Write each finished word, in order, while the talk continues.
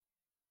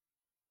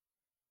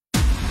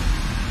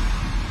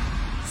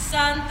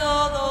Santo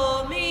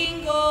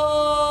Domingo.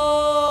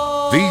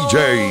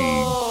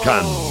 DJ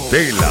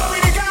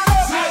Candela.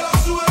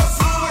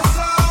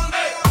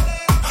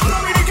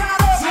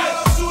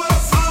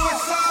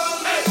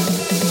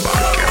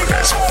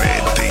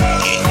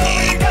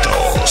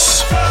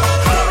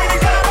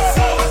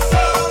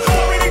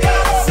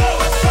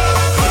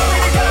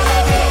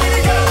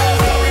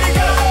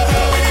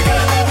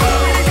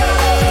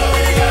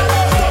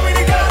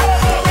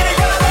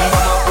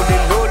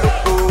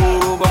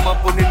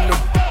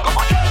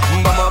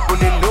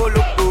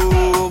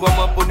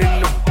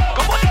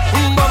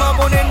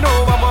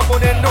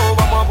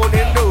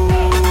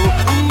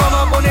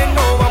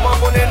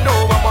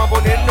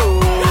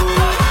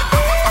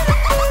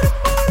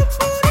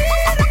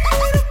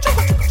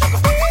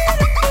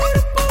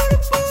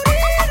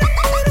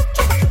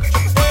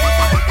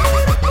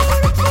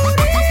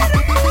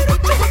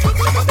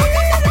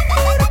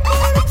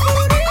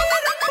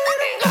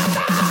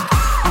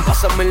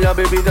 La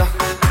bebida,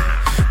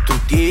 tú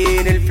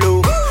tienes el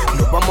flow,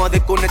 nos vamos a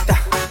desconectar,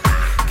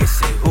 que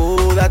se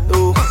joda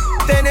tú,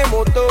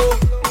 tenemos todo,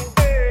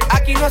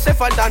 aquí no hace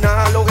falta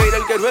nada, los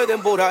haters que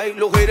rueden por ahí,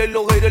 los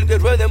haters que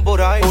rueden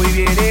por ahí. Hoy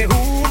viene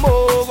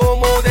humo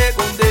como te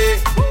conté,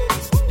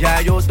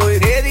 ya yo estoy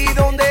ready,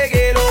 donde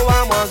que lo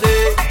vamos a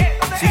hacer,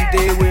 si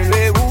te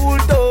vuelve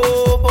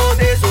bulto, pues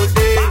te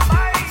solté,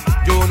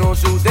 yo no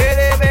sé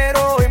ustedes,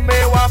 pero hoy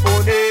me voy a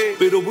poner,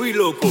 pero muy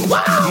loco,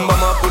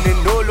 vamos a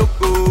ponernos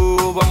loco.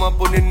 Vamos a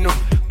ponernos,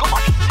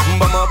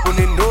 vamos a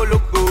ponernos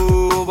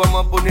loco,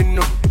 vamos a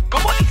ponernos,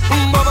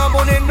 vamos a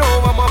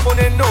ponernos, vamos a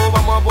ponernos,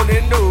 vamos a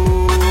ponernos,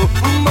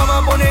 vamos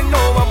a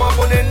ponernos, vamos a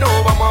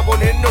ponernos, vamos a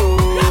ponernos.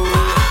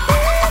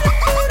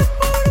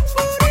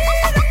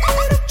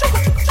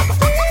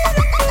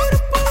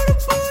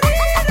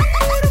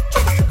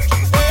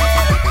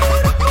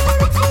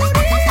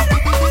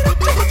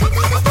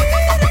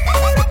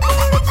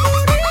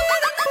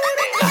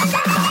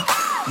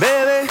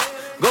 Bebe,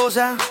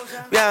 goza,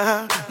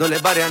 viaja, no le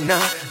pare a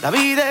nada. La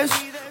vida es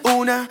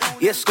una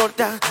y es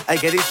corta, hay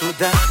que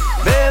disfrutar.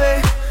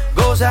 Bebe,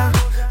 goza,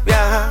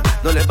 viaja,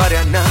 no le pare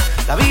a nada.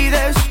 La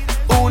vida es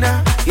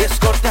una y es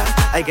corta,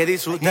 hay que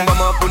disfrutar.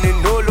 Vamos a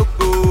ponernos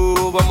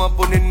loco, vamos a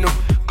ponernos,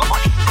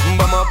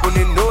 vamos a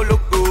ponernos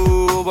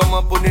loco,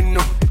 vamos a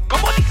ponernos,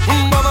 vamos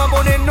a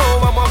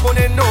ponernos, vamos a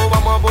ponernos,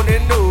 vamos a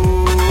ponernos,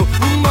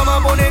 vamos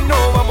a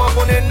ponernos, vamos a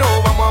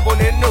ponernos, vamos a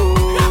ponernos.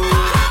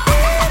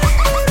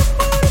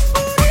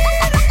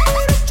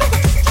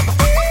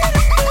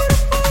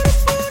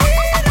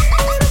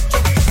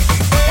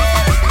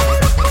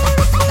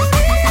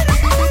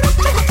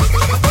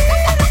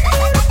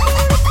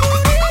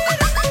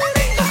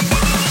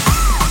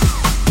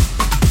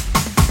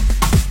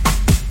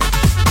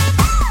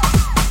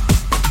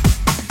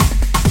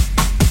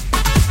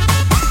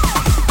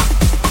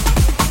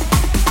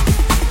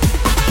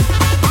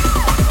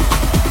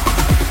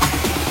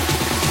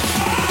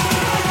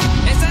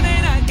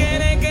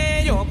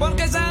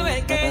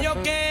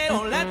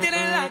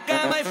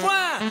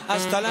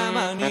 Hasta la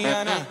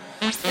mañana.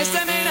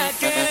 Esta nena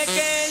quiere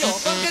que yo,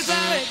 porque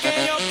sabe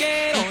que yo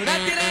quiero. La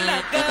tiene en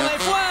la cama y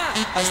fue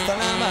hasta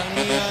la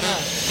mañana.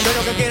 ¿Qué es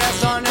lo que quiere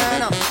esa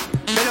nena?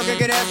 ¿Qué es lo que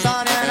quiere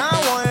esa nena,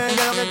 güey?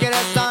 ¿Qué es lo que quiere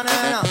esa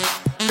nena?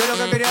 ¿Qué es lo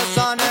que quiere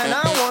esa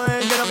nena, güey?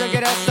 ¿Qué es lo que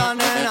quiere esa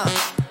nena?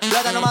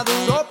 Plátano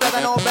maduro,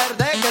 plátano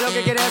verde. ¿Qué es lo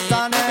que quiere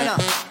esa nena?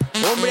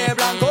 Hombre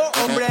blanco,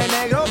 hombre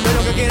negro. ¿Qué es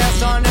lo que quiere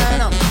esa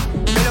nena?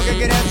 ¿Qué es lo que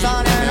quiere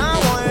esa nena,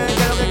 güey?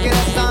 ¿Qué es lo que quiere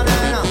esa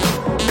nena?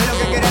 ¿Qué es lo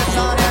que quiere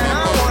esa nena,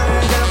 güey?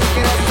 ¿Qué es lo que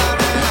quiere esa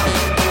nena?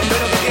 ¿Qué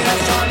es lo que quiere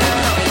esa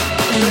nena?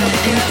 ¿Qué es lo que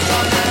quiere esa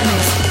nena?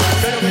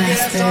 ¿Qué es lo que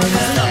quiere esa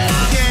nena?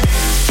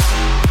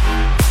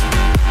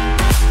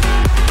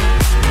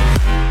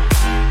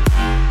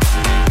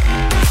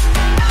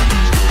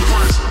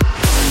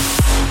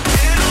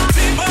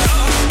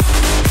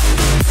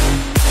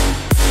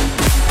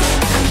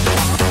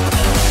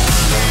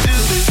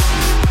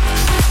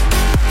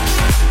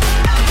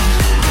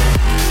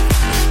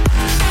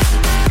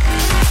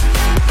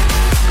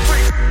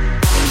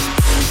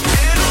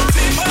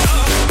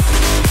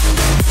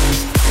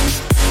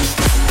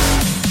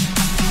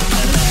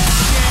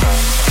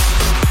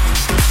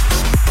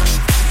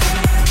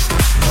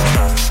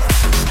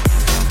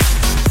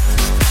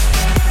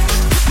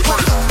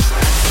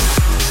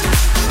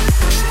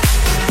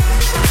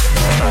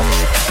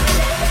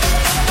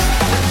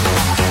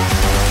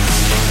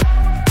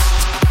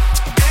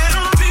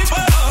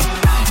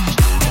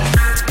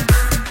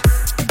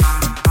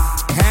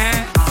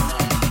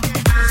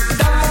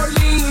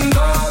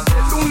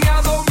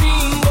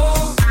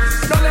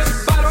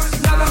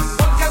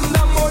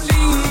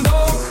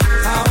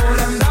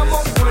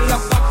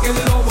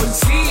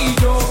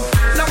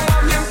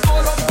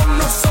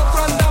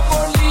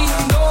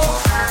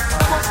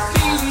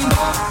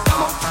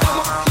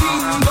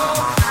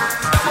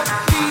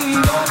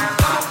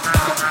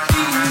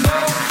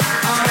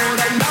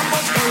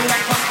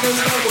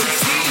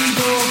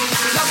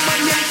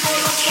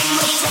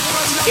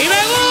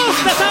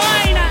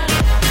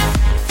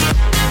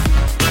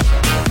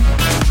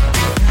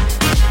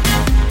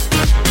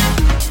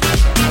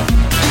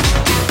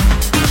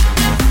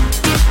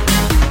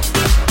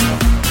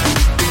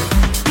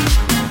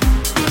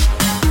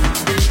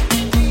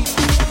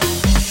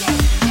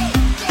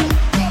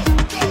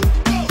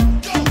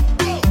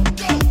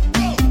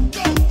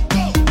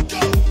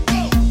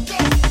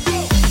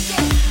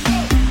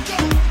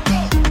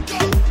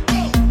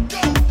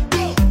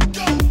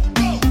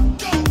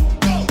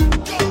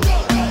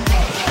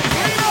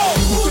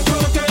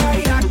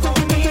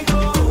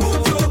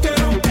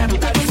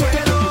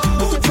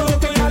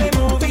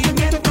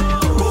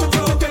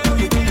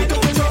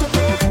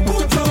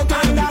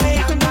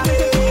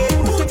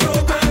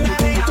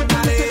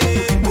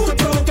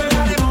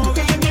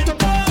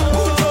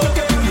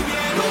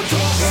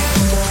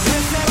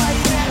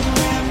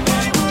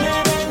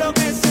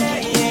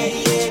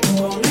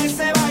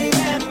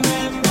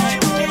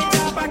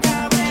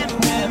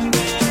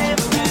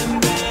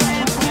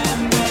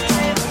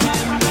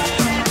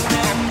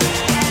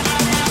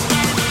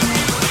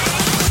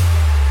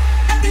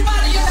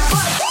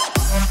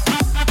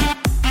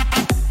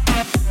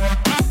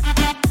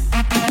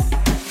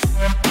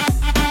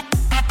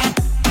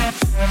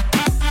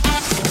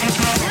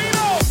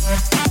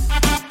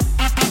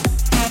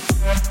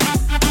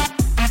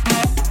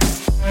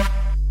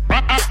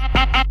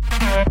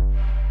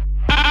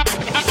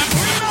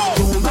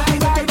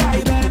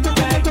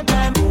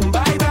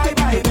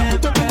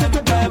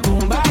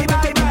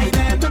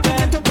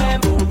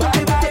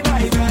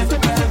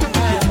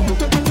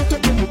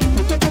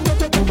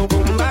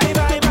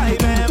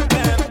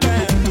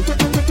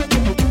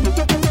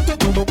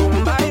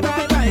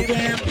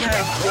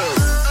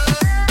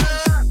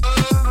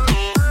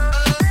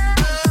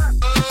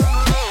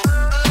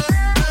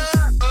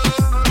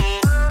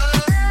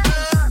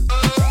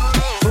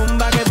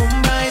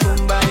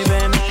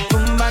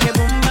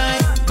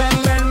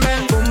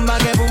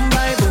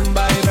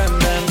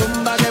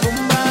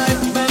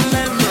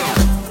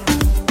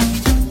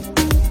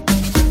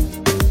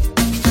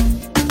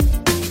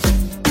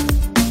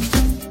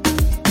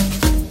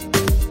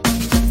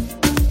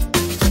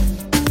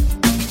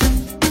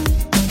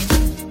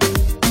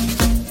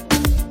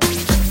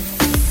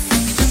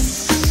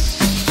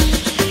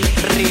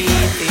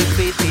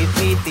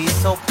 piti,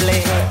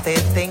 soplete,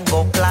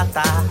 tengo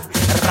plata.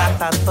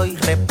 Rata, estoy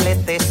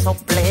replete,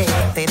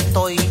 soplete,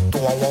 estoy.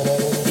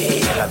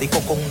 La disco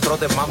con un tro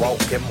de mamá, wow,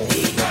 que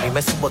muy. A mí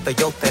me subo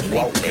botellón terrible,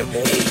 wow, que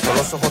muy. Todos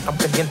los ojos tan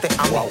pendientes,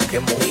 wow, que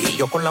muy.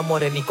 Yo con la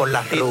morena y con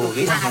la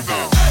rubí.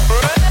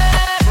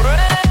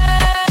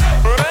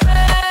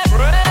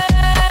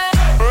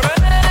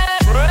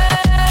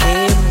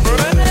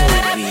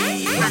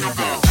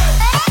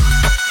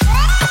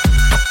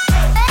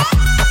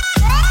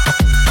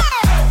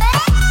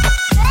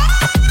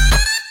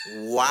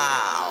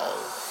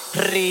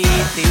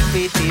 Riti,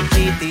 piti,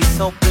 piti,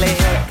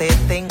 soplete,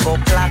 tengo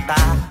plata.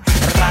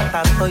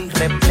 Rata, estoy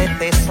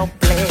replete,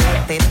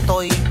 soplete,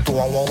 estoy.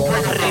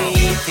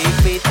 Riti,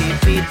 piti,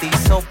 piti,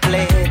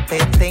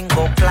 soplete,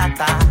 tengo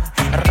plata.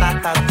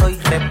 Rata, estoy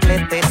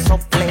replete,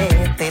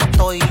 soplete,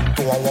 estoy.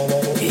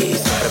 Y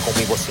siempre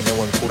conmigo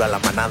cineo en cura la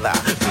manada.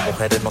 Mis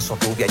mujeres no son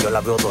rubias, yo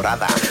la veo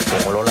dorada.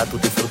 Como Lola,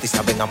 tutti frutti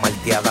saben a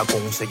malteada.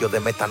 Con un sello de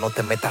meta, no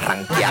te metas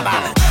ranqueada.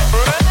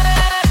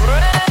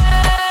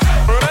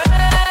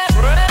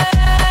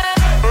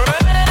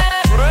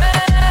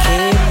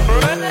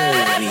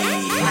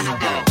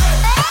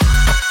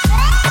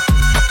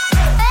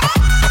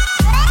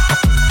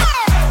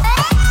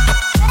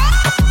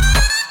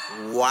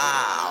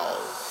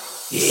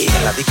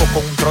 La disco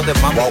con un tro de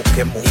mamá, wow,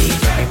 que muy.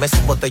 A mí me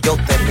subo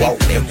botellón terrible, wow,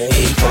 que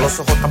muy. Todos los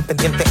ojos tan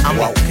pendientes,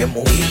 wow, que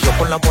muy. Yo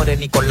con la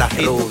morena y con la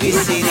rubí.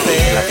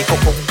 La disco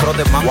con un tro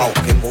de mamá, wow,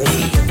 que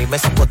muy. A mí me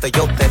subo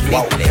botellón terrible,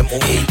 wow, que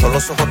muy. Todos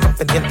los ojos tan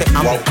pendientes,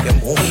 wow, que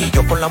muy.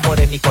 Yo con la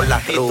morena y con la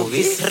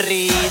rubí.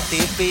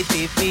 Riti,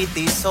 piti,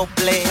 piti,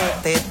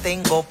 soplete,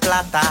 tengo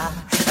plata.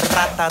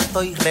 Rata,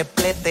 estoy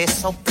replete,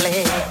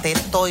 soplete,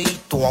 estoy.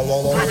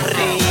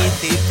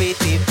 Riti,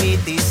 piti,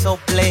 piti,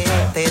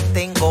 soplete,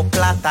 tengo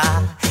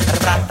plata.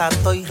 Rata,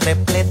 estoy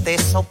replete,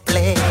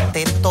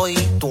 soplete, estoy.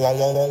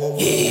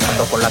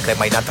 Ando con la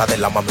crema y nata de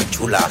la mami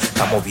chula.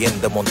 Estamos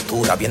bien de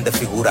montura, bien de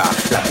figura.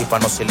 La tipa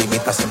no se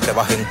limita, siempre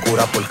baja en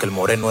cura. Porque el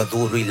moreno es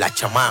duro y la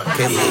chamaca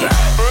es dura.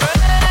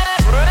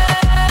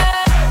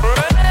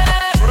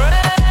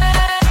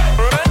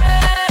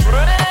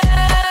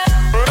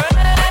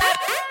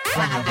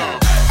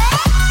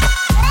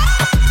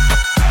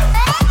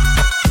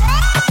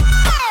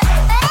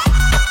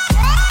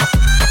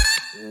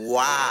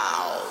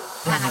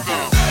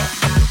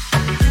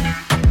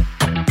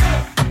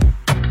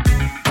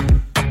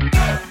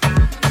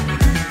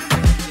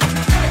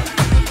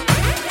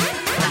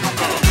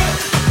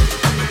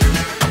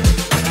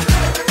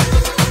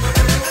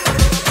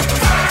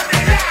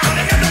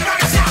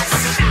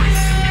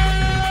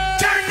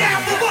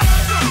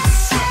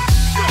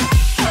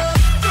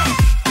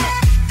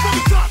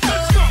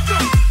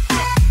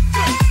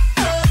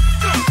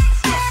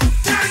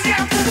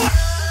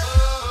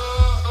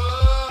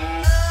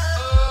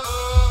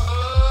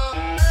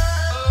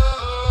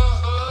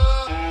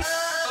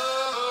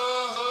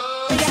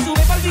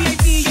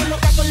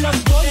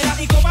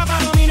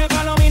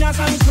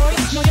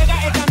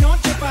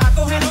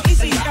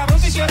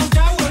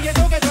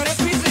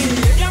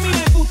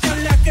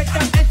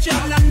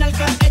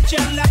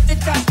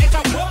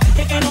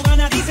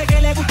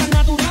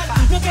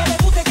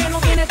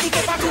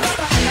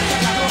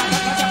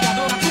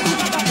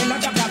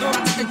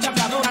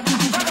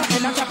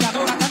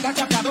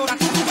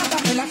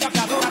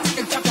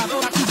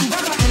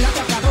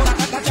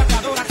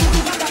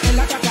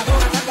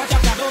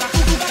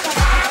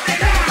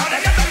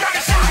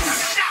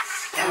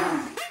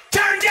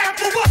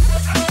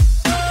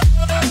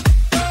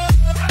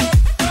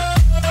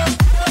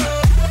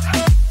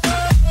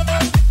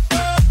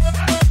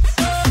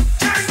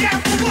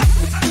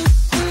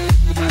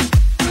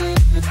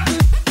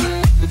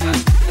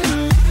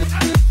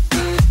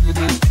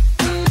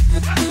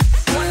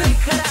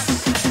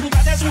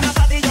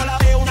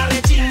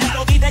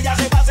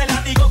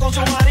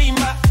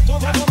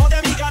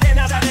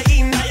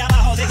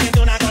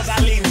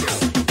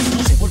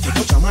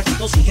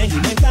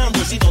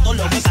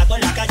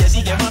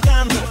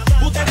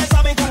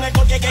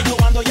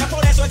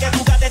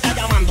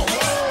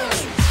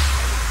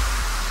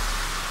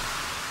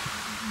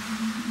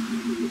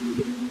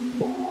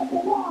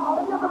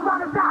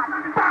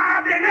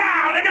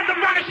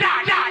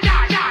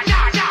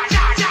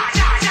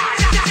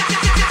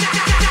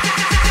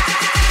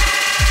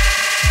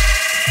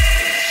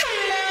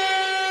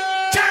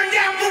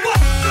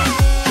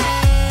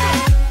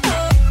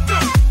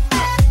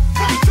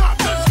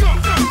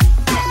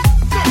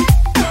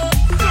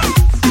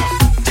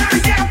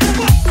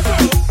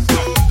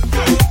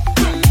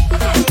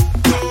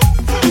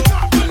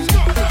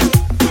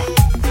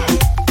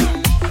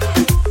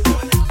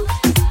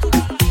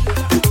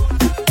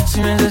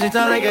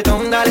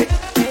 Reggaetón, dale.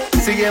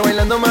 Sigue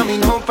bailando, mami,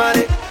 no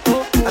pare.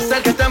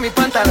 Acércate a mi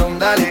pantalón,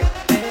 dale.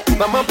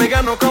 Vamos a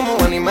pegarnos como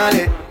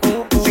animales.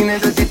 Si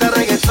necesitas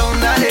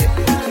reggaetón, dale.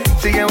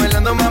 Sigue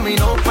bailando, mami,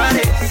 no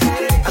pare.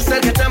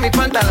 Acércate a mi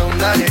pantalón,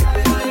 dale.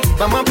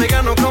 Vamos a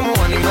pegarnos como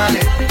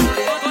animales.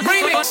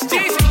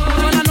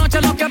 Toda la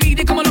noche lo que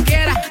pide como lo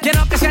quiera.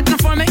 Quiero que se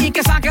transforme y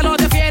que saque lo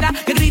de fiera.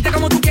 Que grite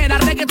como tú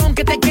quieras. Reggaetón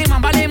que te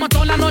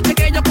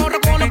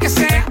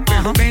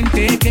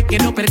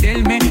quiero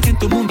perderme en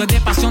tu mundo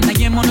de pasión,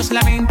 dañémonos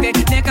la mente.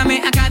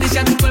 Déjame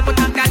acariciar tu cuerpo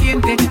tan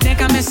caliente,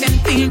 déjame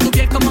sentir tu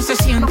piel como se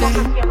siente.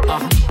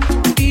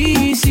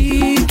 Y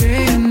si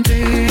te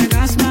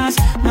entregas más,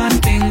 más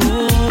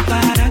tengo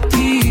para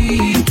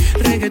ti.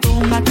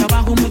 Reggaetón, más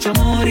trabajo, mucho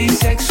amor y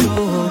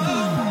sexo.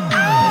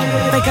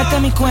 Pégate a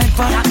mi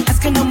cuerpo, haz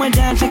que no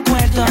muera el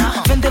recuerdo.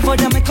 Ven,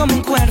 devórame como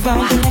un cuervo.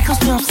 De lejos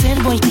te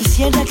observo y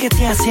quisiera que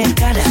te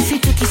acercaras. Si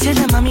tú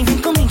quisieras, mami, ven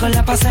conmigo a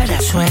la pasarela.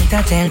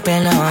 Suéltate el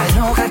pelo,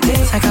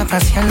 alójate, saca a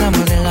pasear la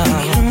modelo.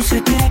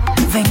 Lúcete,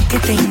 ven que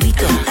te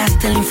invito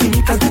hasta el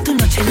infinito. De tu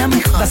noche la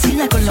mejor,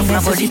 vacila con los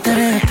favoritos.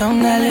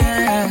 Reggaetón, dale,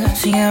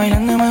 sigue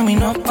bailando, mami,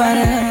 no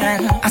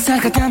pares.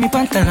 Acércate a mi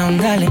pantalón,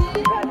 dale,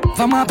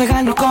 vamos a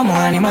pegarnos como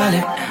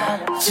animales.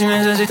 Si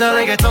necesitas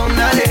reggaetón,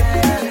 dale,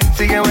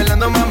 sigue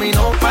bailando, mami,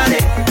 no pare.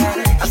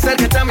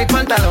 Acércate a mi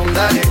pantalón,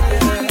 dale,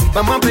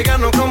 vamos a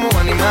pegarnos como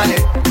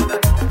animales.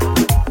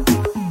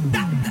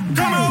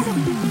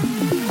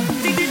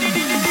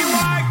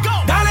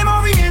 Dale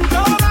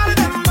movimiento, dale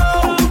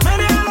dembow,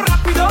 menéalo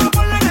rápido,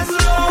 ponle en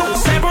slow.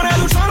 Se pone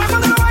dulzona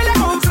cuando lo baila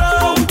con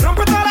flow,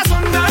 rompe toda la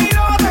zona y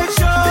no bate el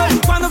show.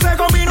 Cuando se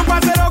combina un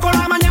parcero con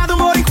la mañana de un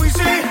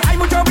boricuisi, hay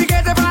mucho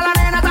piquete para la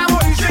nena, está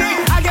boricuisi.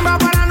 Alguien va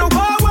parando un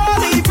poco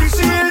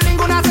difícil,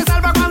 ninguna se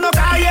salva cuando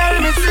cae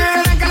el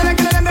misil. Que le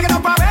den, que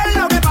no pa' ver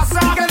lo que pasa.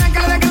 Que le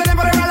den,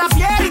 por el la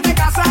fiel y te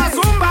casa.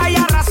 Zumba y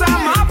arrasa,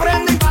 más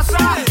prende y pasa.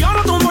 Yo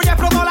no tumbo y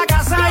exploto la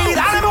casa. Y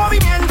dale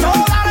movimiento,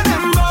 dale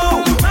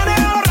dembow,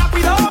 menéalo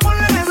rápido,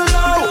 ponle en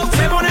slow.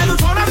 Se pone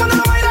dulzona cuando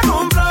lo baila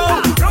con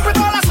flow, rompe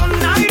toda la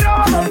zona y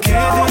roba. ¿Por qué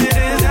tú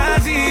eres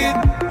así?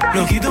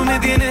 Loquito me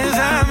tienes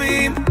a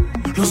mí,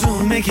 los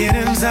ojos me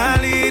quieren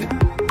salir.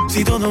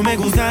 Si todo me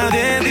gusta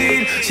de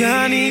ti,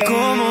 ya ni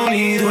como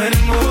ni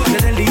duermo.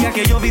 Desde el día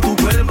que yo vi tu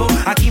cuerpo,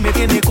 aquí me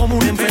tiene como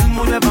un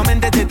enfermo.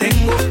 Nuevamente te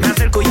tengo, me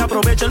acerco y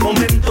aprovecho el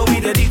momento y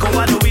dedico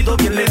al oído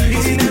bien lento.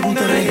 Y si te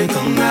gusta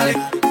reggaetón, dale,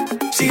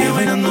 sigue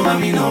bailando,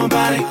 mami, no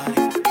pare.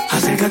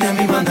 Acércate a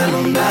mi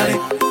pantalón, dale,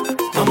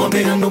 vamos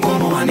pegando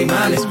como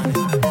animales.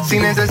 Si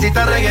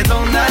necesitas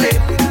reggaetón, dale,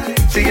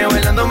 sigue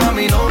bailando,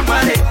 mami, no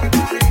pare.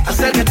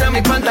 Acércate a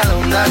mi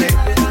pantalón, dale,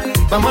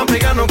 vamos a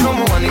pegarnos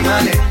como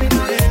animales.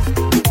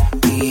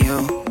 Y yo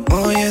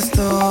hoy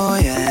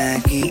estoy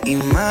aquí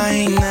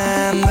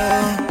imaginando,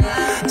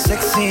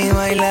 sexy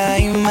baila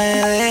y me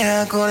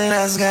deja con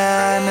las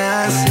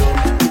ganas.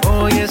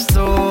 Hoy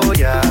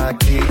estoy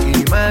aquí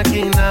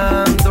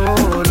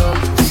imaginándolo,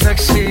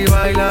 sexy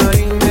baila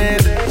y me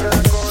deja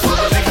con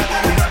las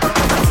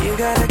ganas. You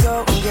gotta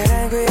go and get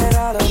angry at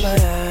all of my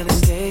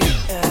honesty.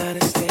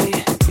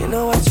 You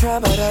know I try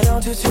but I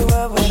don't do too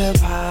well with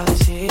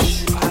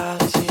apologies.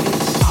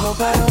 Hope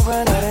I don't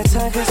run out of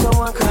time, can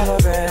someone call a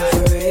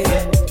referee?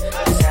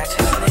 'Cause I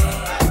just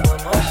need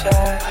one more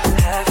shot,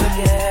 have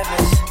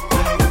forgiveness.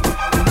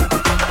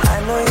 I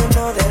know you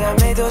know that I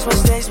made those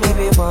mistakes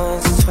maybe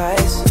once or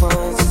twice.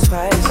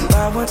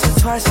 By once or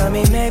twice, I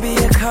mean maybe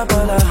a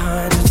couple of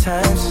hundred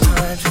times.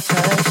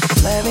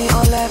 Let me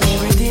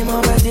redeem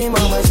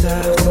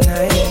myself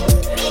tonight.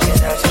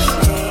 'Cause I just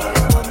need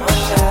one more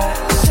shot,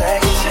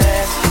 second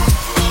chance.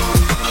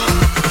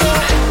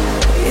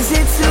 Is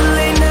it too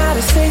late now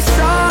to say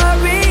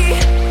sorry?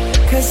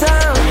 'Cause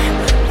I'm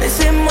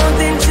missing more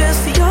than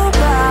just your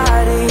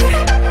body.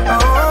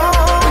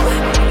 Oh,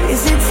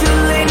 is it too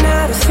late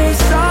now to say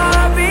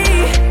sorry?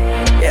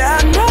 Yeah,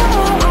 I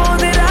know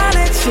that I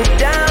let you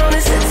down.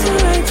 Is it too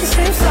late to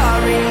say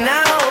sorry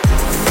now?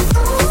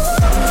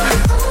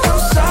 I'm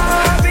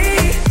sorry.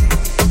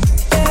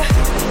 Yeah.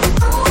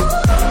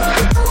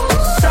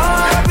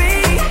 Sorry.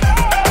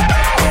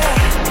 Yeah.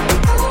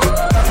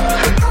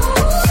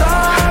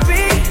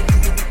 Sorry.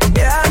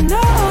 Yeah, I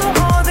know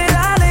that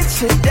I let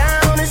you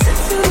down. Is it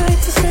too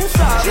late to say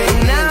sorry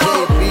now?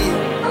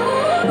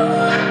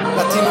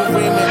 Latino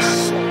Remix,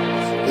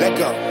 let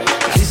go.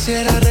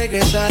 Quisiera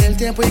regresar el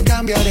tiempo y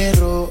cambiar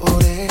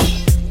errores.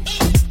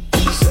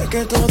 Sé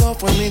que todo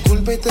fue mi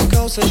culpa y te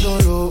causé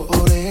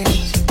dolores.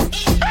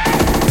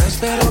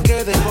 Espero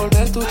que de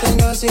volver tú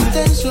tengas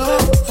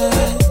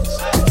intenciones,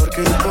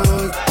 porque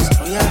hoy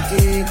estoy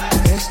aquí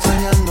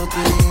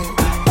extrañándote.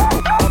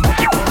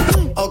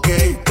 Ok,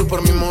 tú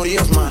por mí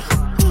morías más.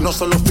 No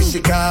solo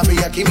física,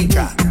 había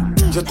química.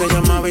 Yo te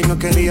llamaba y no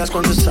querías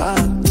contestar.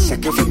 Sé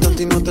que frente a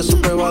ti no te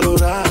supe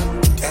valorar.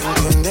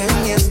 Entiende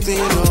mi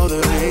estilo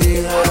de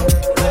vida.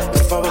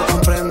 Por favor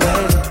comprende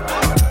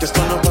que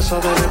esto no pasó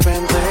de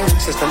repente.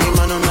 Si está en mi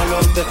mano no lo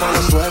dejo a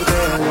la suerte.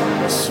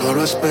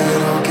 Solo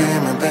espero que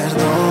me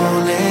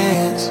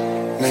perdones.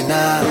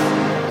 Nena,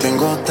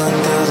 tengo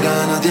tantas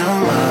ganas de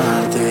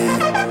amarte.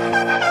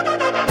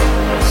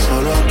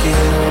 Solo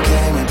quiero que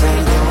me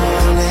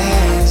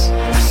perdones.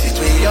 Así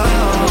tú y yo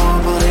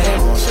no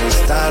podemos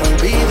estar.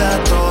 Olvida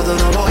todo,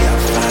 no voy a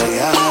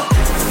fallar.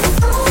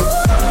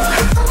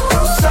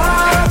 I'm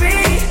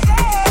sorry.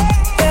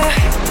 Yeah.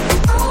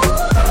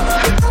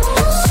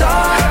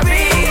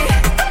 Sorry.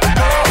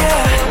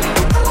 Yeah.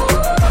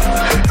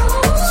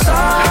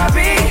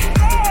 Sorry.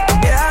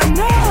 Yeah, I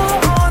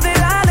know that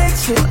I let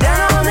you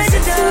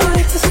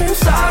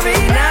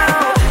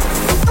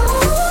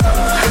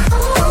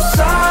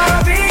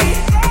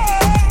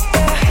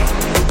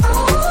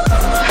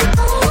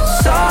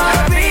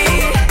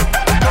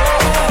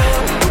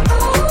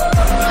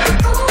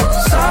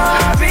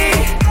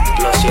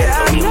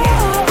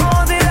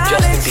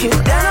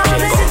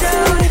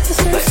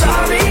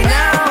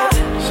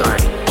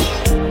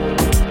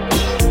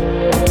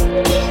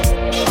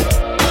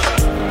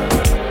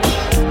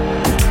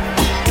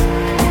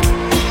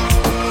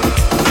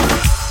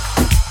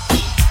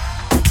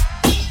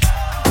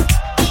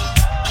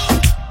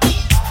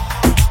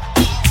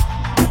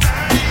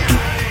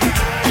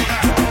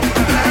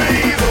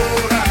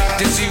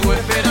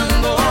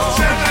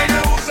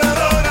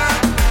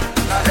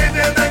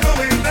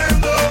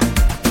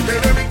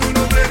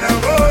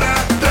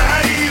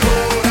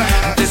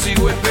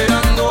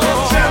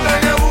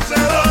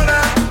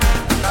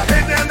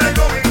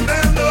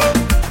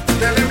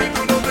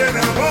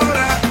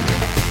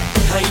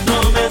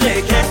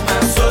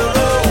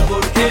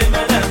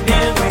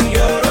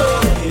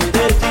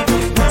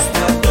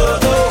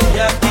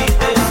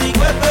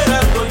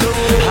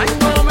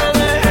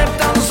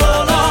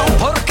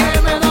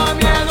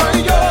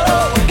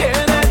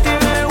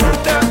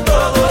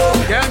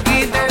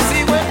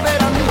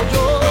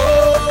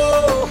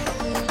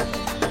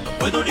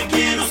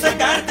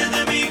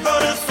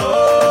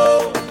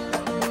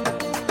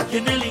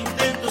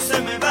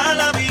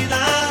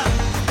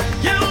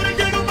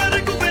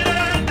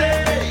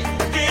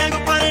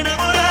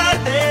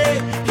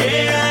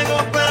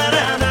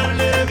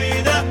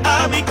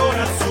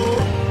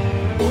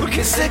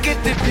sé que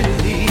te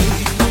perdí.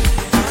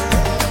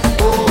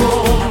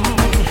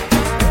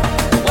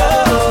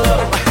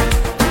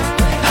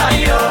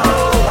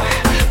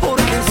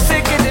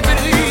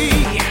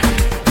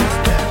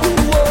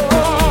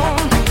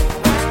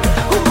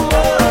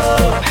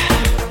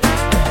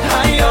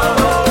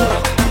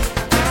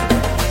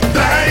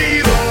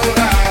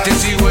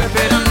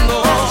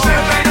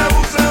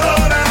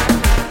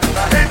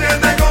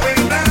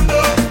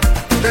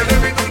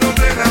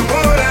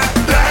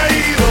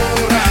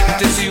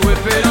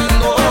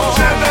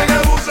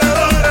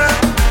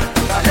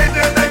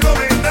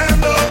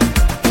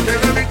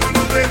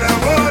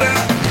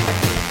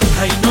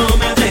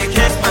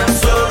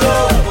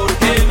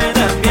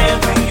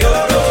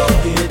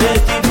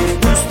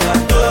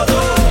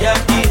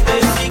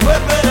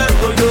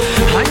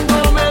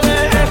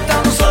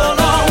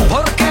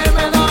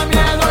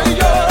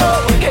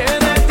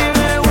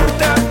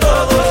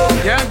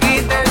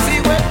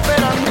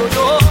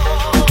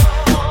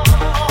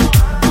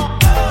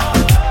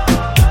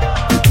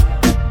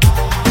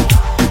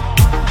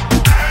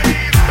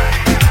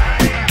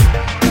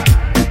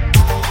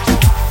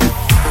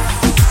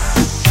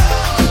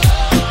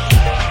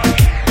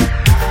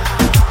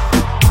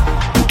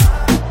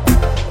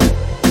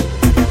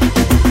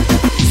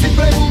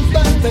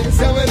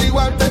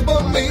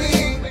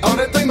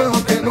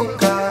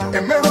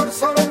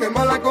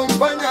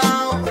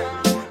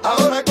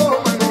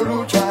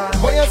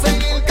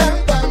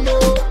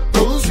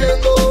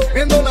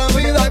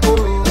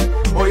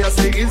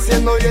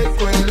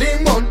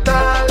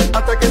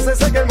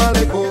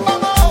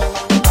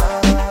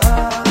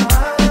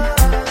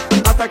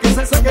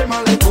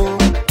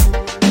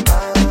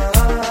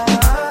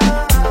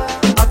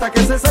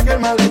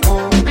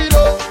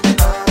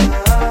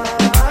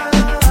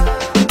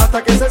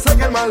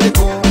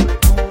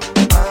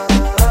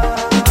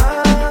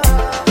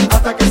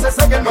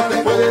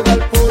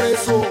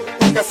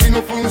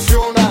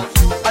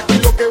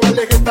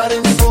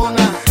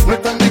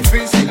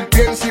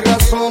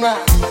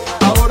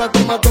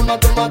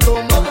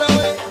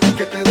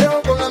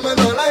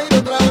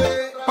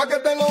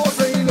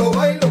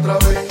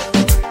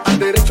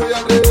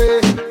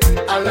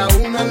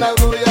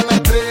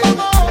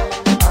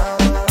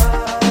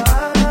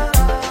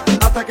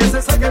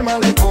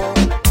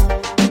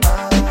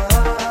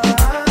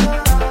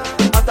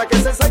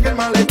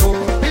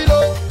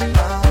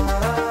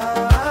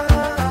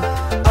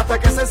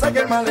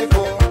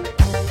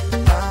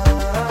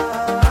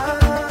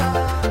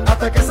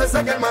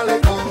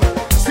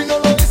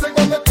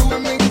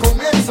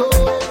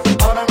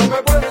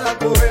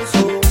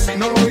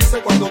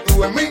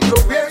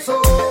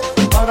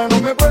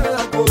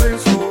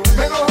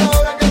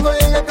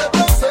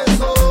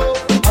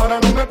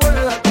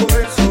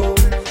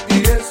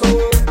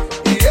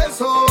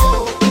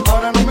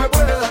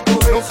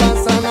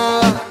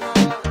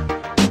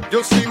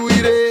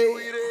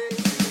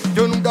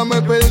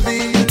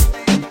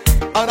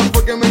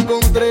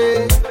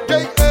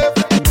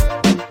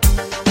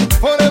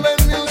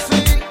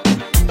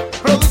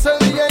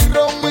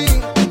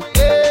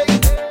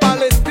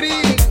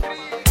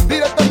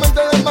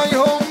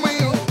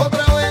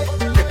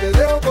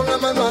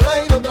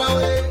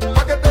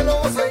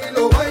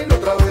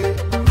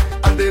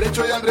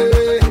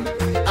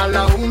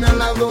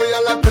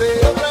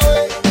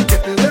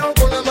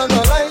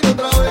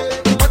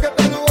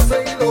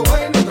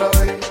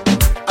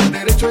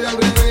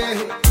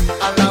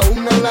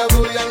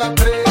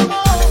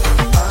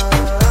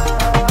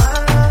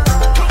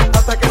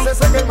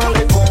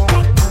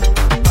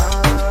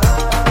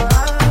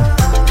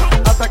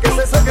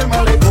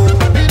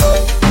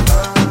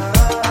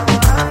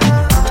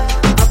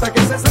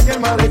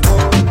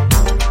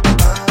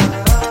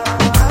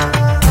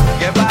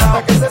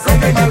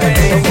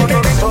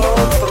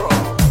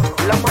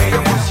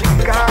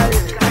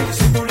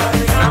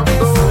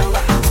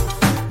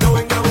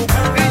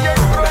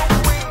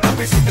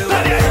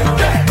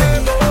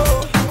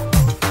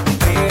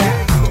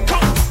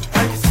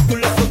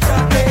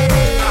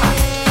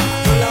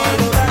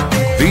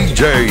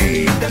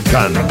 DJ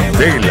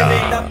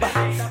Candela.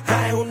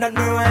 Es una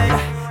nueva era,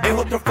 es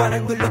otro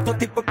farándolo, otro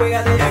tipo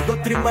pegadera, es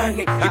otra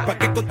imagen. Y pa'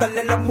 que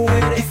contarle a las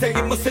mujeres. Y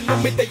seguimos en los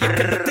mitos y es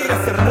que retira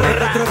se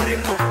muere. Otro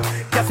ritmo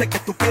que hace que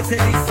tú pienses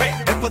y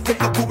dices. Después de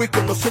los cubos y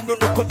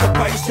conociéndonos con otros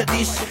países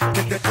dice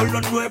que de todos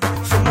los nuevos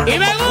somos los. Y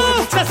me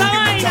gusta esa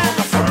vaina.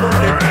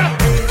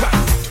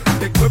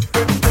 De cuerpo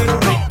entero,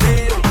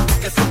 reitero,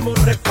 que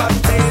somos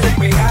reparteros,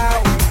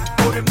 pegados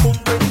por el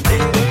mundo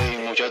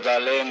entero. Mucho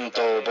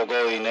talento, poco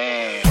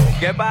dinero.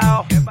 ¿Qué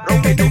pao?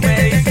 Lo que tú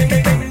me dices que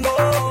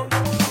tengo.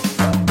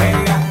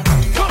 Pega.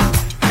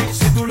 Ay,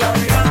 si tú la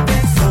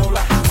dejaste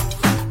sola,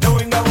 no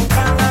venga a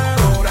buscarla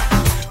ahora.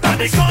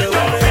 Dale con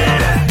la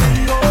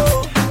tengo.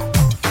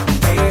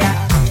 Pega.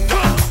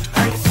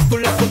 Ay, si tú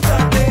la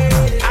soltaste,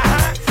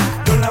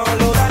 no la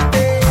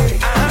valoraste.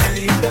 Me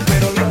dijiste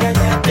pero le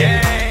engañaste.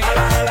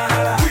 Ala, ala,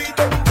 ala.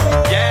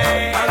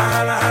 Ala,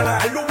 ala, ala.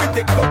 Al humo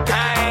te coca.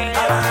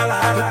 Ala, ala,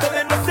 ala.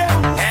 Ustedes no se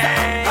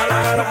usan. Ala,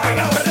 ala,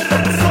 pega.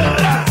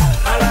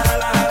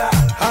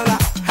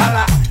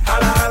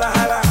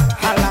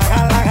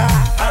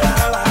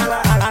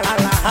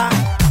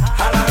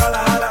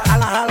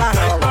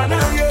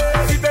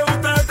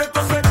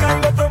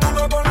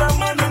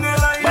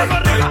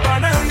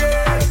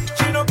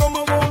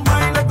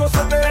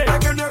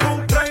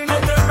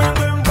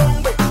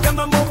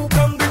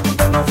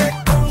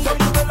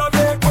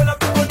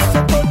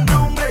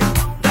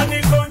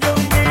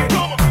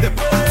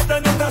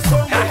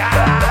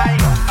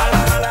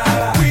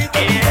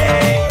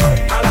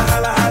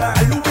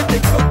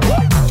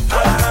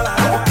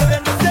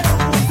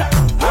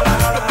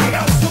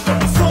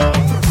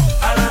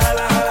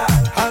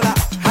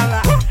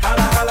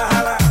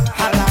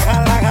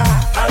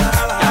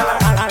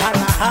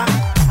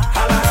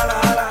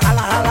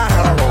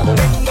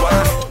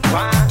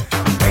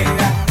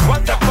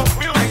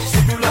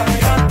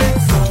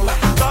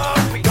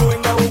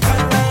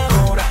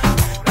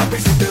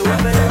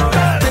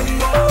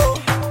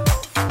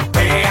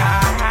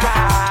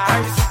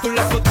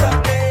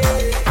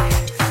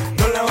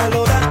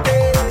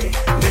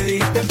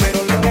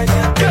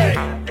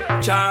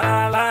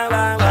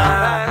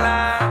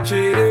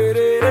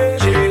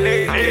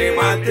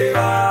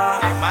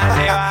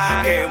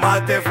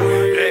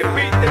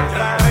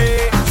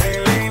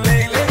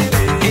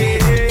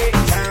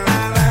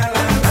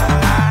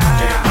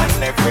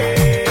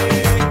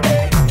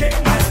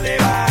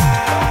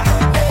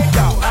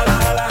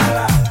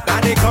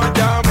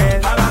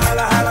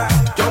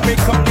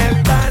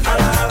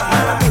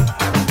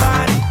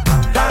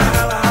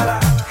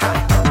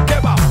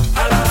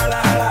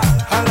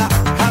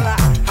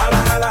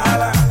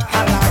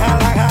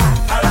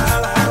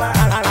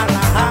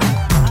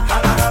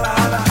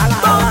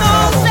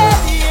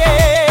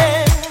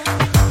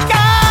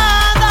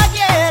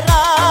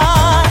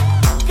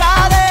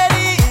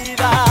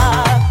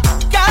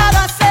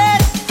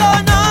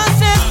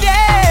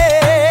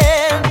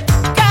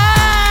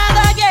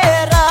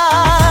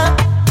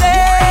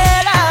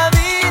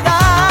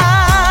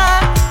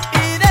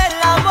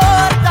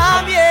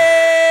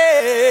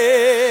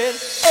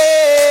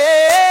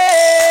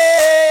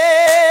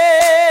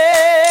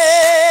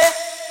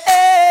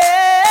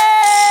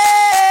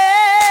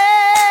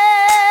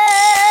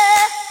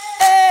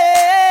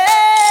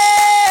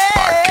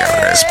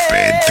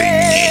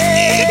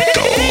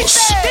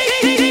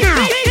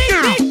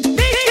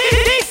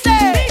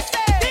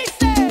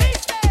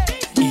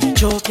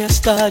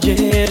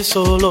 ayer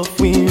solo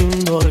fui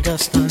un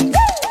orgasmán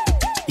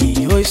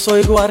y hoy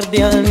soy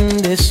guardián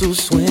de sus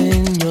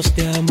sueños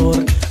de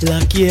amor. La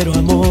quiero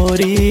a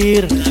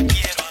morir.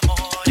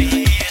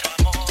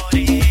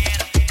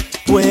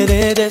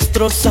 Puede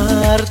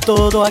destrozar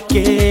todo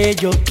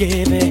aquello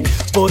que ve,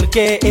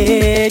 porque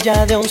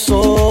ella de un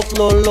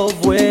soplo lo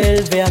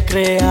vuelve a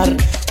crear.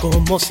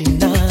 Como si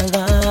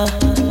nada,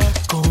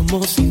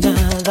 como si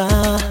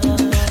nada,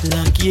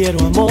 la quiero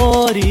a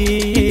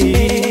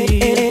morir.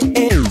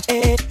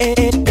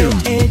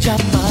 Ella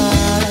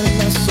para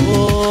las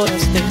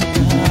horas de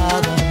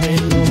cada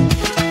reloj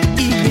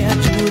y me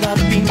ayuda a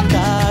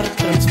pintar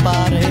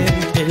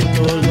transparente el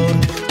dolor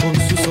con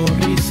su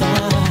sonrisa.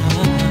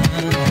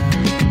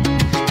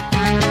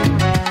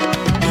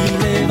 Y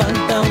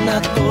levanta una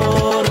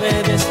torre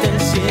desde el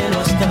cielo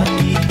hasta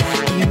aquí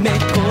y me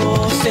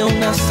cose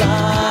unas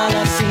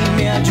alas y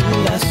me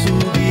ayuda a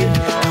subir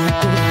a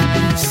toda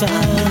prisa,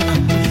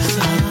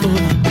 a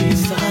toda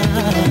prisa.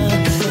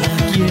 La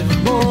quiero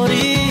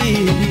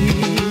morir.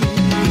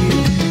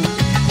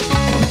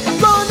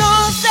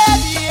 Conoce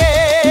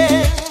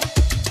bien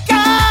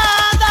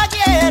cada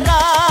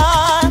guerra,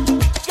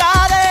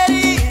 cada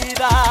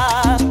herida,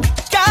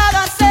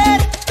 cada ser.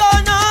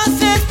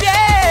 Conoces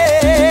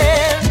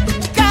bien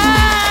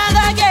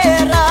cada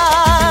guerra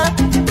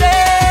de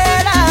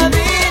la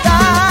vida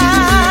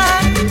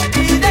y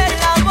del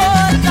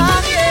amor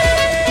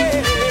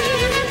también.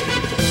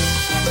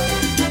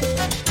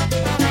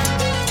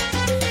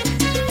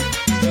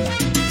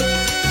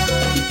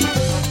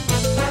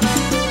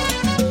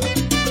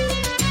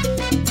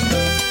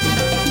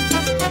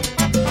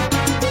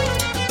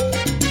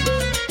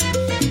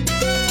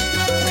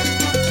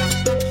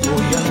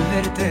 Voy a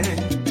verte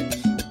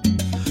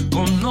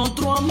con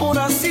otro amor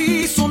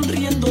así,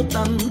 sonriendo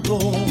tanto.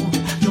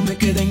 Yo me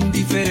quedé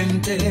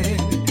indiferente.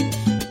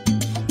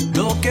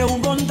 Lo que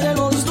hubo entre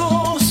los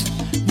dos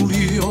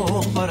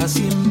murió para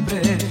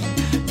siempre.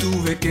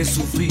 Tuve que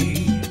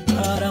sufrir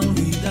para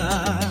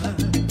olvidar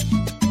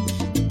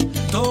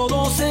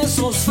todos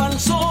esos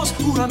falsos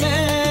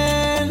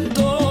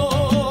juramentos.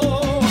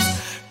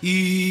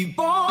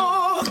 Hipocresía.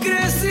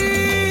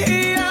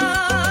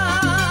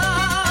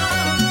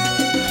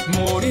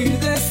 Morir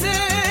de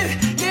sed,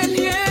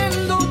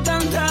 teniendo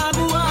tanta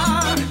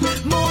agua.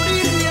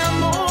 Morir de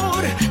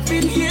amor,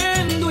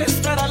 fingiendo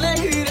estar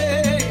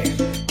alegre.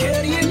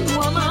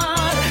 Queriendo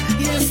amar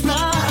y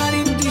estar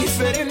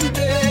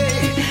indiferente.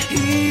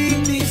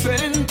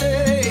 Indiferente.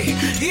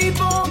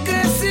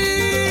 Hipocresía.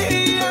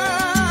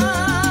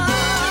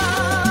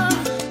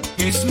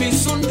 Es mi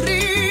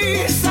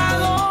sonrisa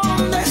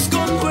donde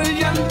escondo el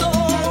llanto.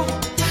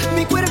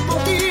 Mi cuerpo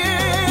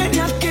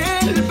tiene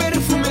aquel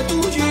perfume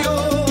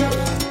tuyo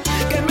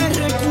que me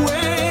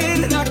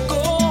recuerda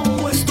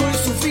cómo estoy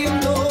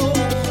sufriendo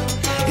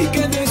y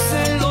que de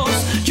celos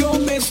yo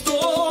me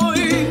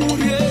estoy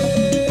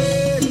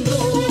muriendo.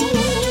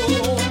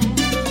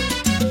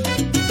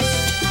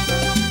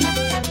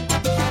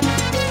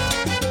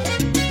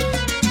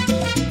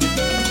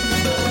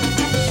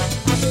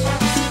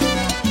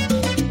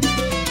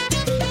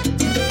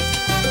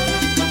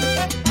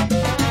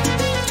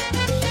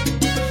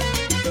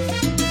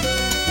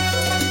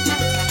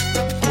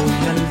 Hoy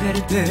al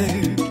verte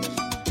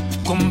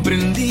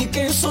comprendí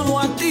que solo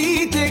a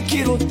ti te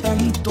quiero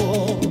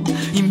tanto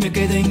y me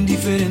quedé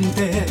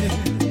indiferente.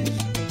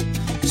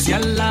 Si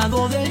al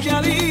lado de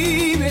ella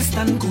vives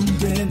tan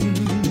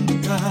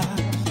contenta,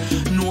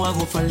 no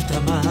hago falta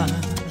más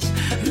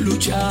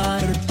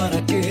luchar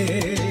para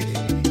que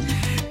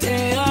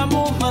te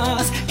amo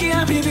más que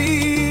a mi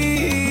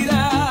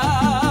vida.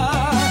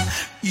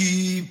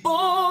 Hipocresía.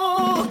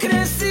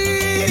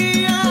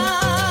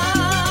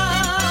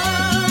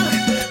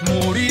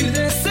 Morir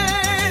de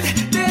sed,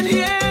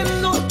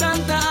 teniendo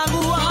tanta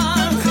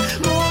agua.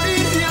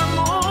 Morir de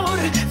amor,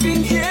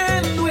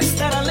 fingiendo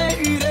estar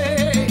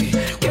alegre.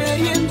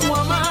 Queriendo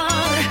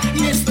amar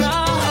y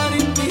estar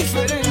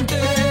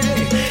indiferente.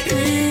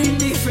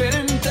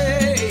 Indiferente.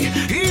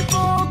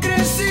 Hipocresía.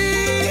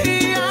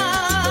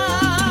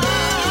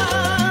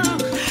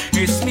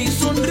 Es mi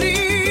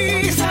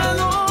sonrisa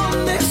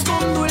donde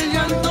escondo el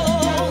llanto.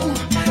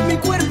 Mi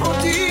cuerpo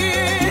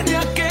tiene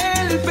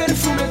aquel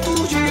perfume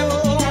tuyo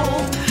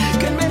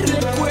que me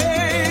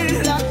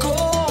recuerda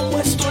cómo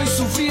estoy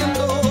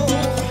sufriendo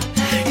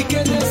y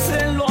que de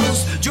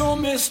celos yo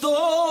me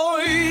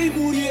estoy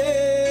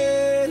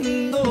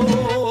muriendo.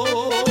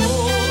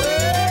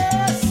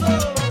 Eso.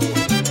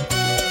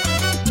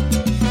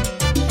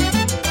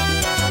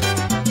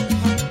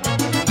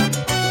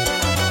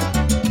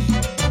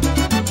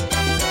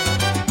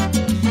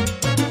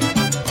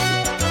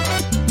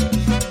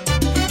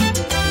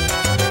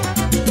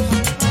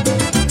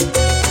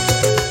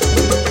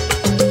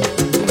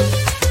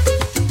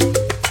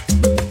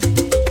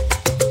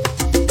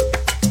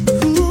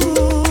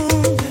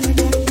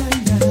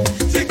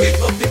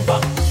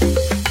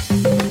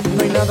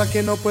 No hay nada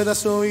que no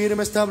puedas oír,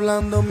 me está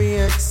hablando mi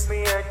ex.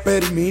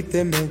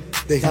 Permíteme,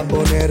 deja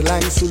ponerla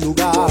en su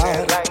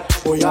lugar.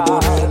 Voy a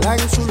ponerla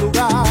en su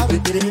lugar.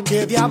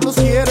 ¿Qué diablos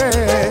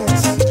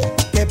quieres?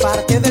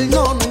 parte del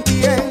no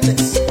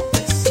entiendes.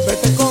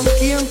 Vete con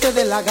quien te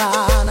dé la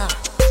gana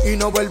y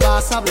no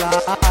vuelvas a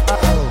hablar.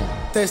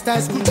 Te está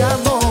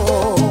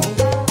escuchando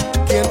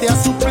quien te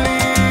ha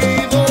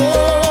suplido,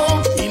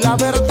 y la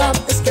verdad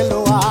es que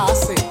lo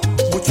hace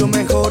mucho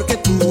mejor que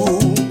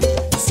tú.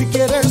 Si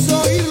quieres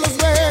oír los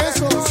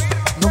besos,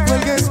 no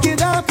cuelgues,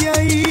 quédate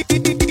ahí.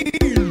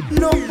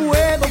 No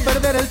puedo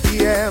perder el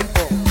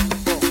tiempo,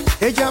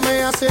 ella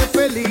me hace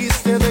feliz.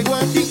 Te dejo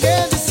a ti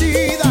que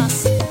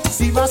decidas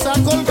si vas a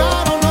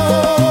colgar o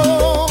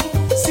no.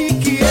 Si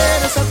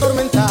quieres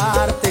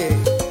atormentarte,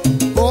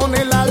 pon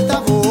el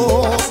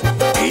altavoz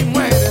y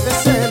muere de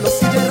celos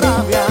y de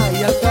rabia,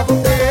 y al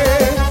cabo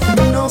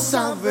que no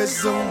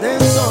sabes dónde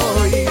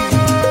estoy.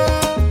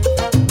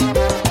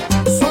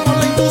 Somos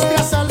la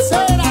industria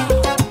salsera,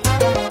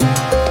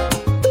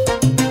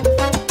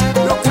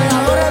 los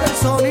creadores del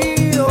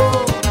sonido.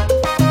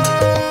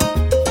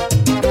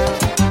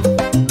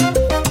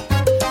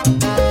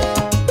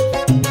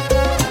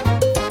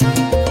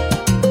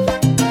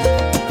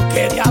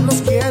 ¿Qué diablos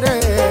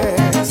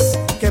quieres?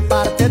 ¿Qué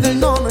parte del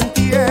no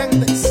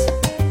entiendes?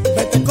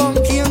 Vete con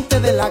quien te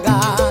dé la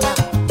gana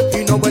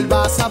y no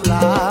vuelvas a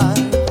hablar.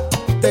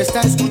 Te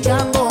está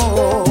escuchando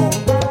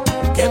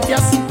quien te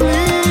ha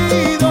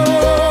suplido,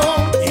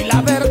 y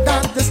la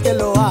verdad es que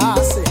lo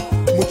hace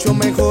mucho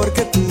mejor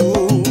que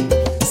tú.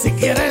 Si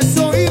quieres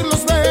oír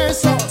los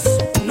besos,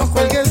 no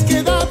cuelgues,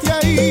 quédate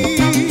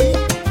ahí.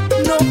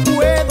 No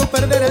puedo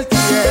perder el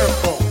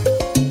tiempo,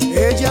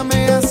 ella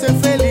me hace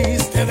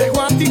feliz. Te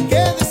dejo a ti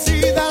que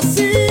decidas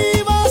si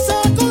vas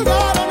a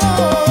colgar o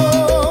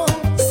no.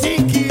 Si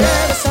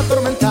quieres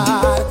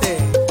atormentarte,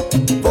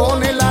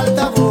 pon el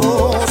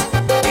altavoz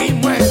y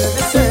muere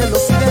de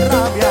celos y de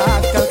rabia,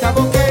 que al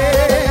cabo que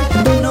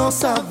no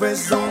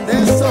sabes dónde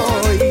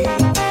estoy.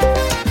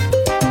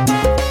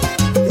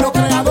 Los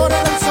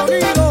creadores del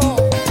sonido,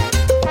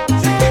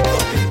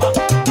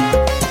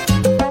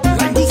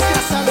 la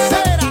industria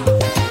salsera.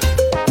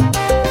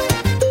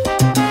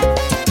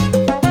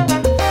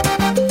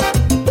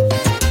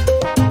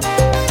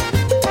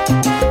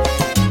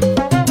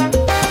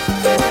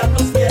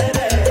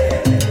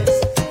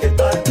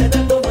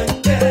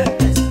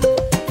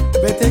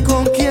 Vete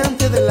con quien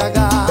te dé la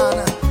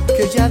gana,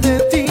 que ya de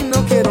ti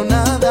no quiero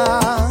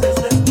nada. Te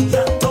está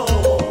escuchando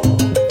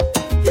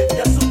quien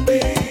te ha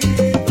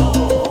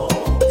suplido,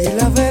 y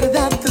la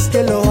verdad es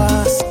que lo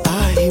hace,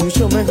 ay,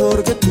 mucho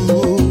mejor que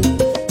tú.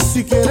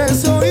 Si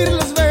quieres oír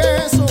los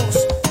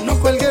besos, no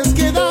cuelgues,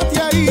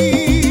 quédate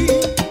ahí.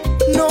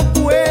 No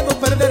puedo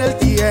perder el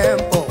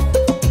tiempo,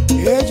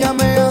 ella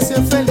me hace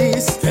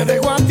feliz. Te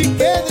dejo a ti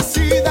que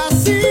decidas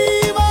si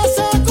vas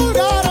a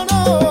colgar o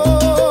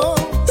no.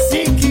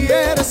 Si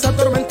quieres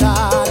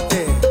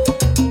atormentarte,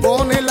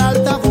 pon el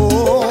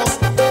altavoz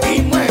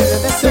y muere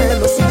de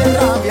celos y de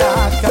rabia,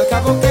 que al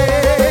cabo que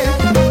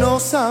no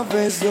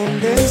sabes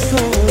dónde estoy.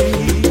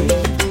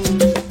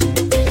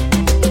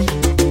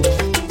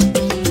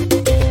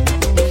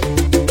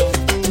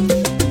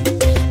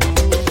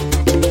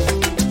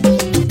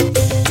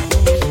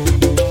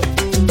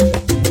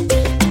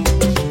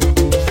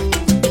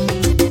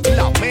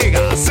 La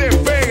Mega se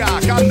pega,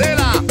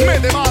 Candela,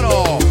 mete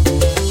mano.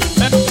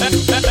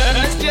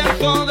 Es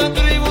tiempo de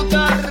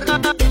tributar.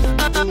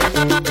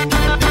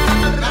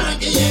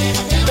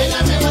 Barranquillero que baila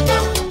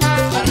arrebatado,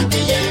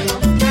 barranquillero,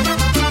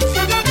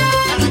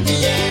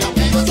 barranquillero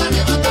que goza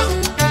arrebatado.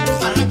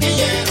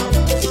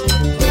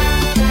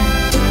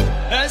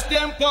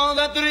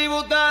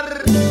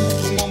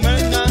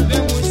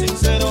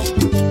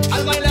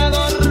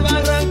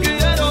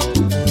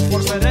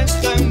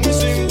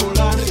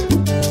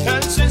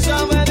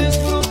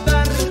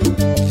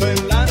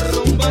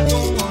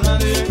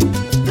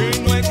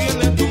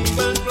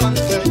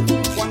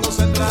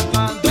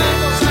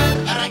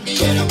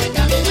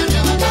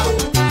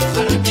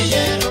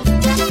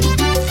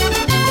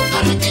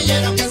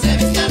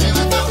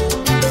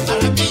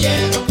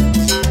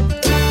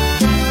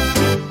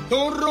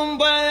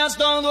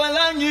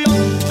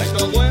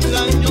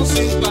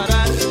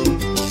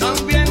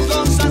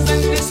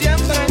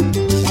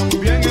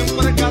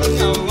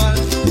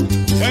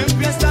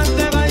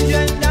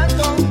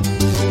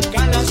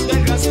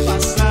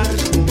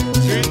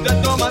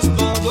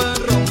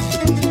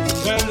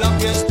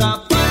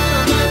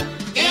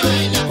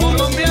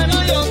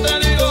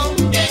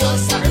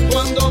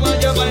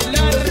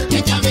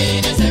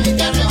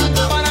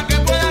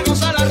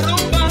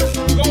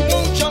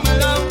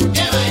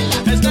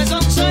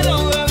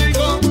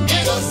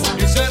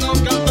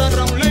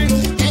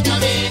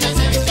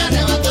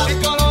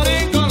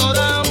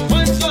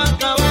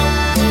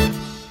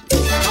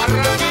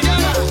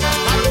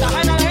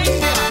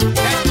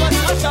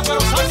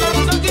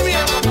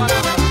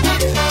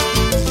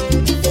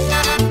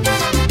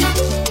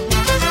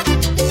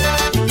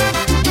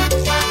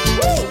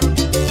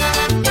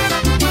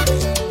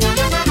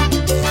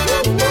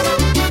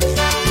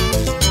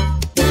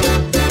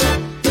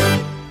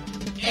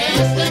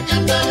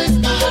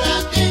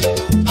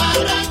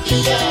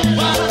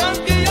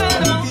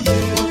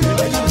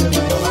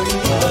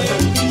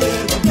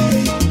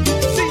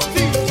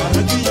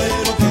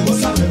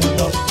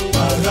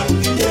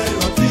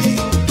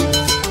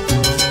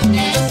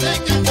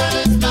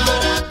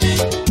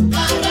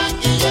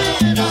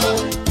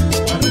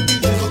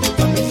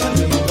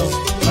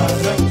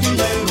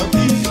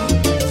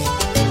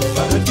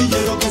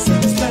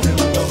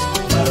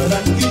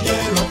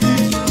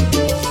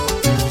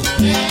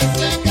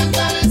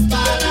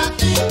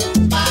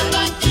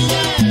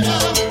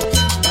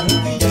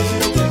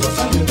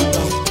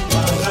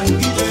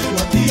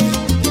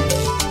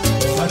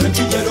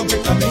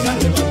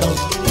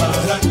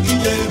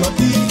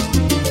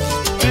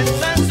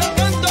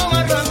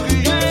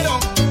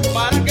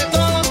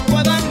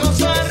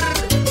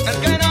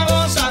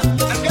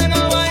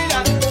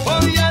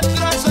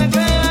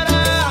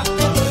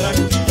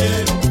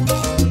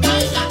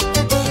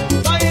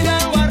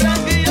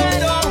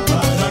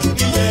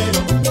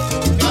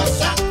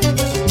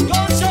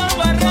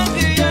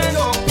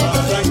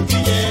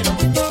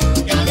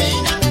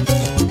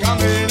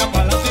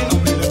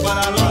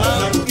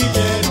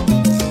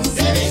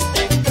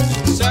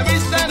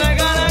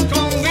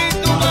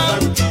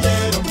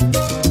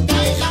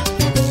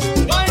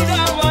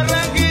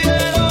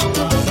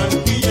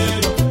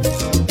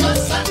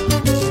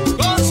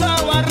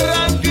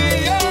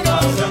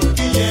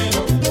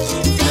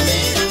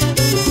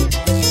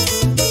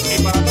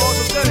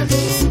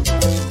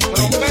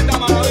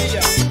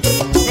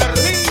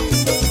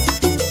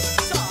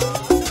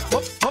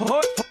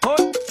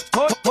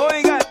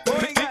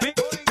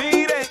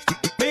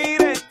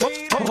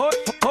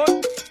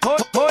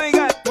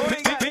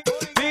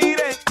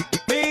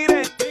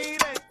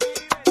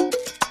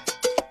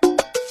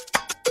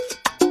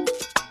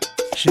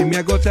 Se me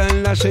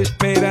agotan las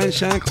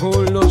esperanzas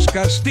con los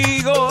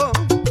castigos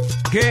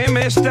que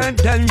me están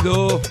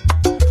dando.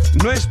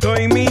 No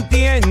estoy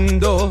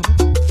mintiendo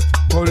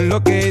con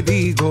lo que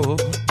digo.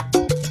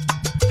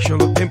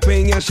 Solo te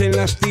empeñas en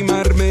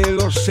lastimarme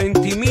los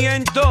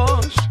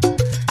sentimientos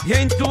y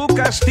en tu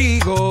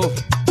castigo.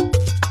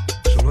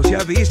 Solo se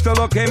ha visto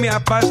lo que me ha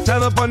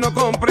pasado por no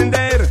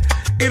comprender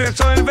y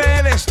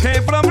resolver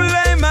este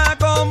problema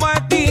como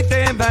a ti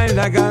te da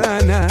la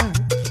gana.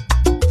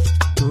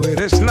 Tú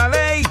eres la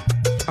ley,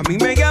 a mí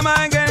me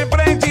llaman el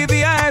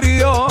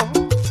presidiario.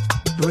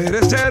 Tú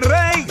eres el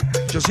rey,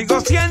 yo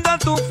sigo siendo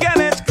tu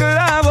fiel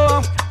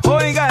esclavo.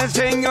 Oiga,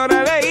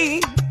 señora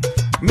ley,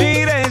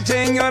 mire,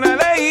 señora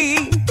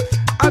ley,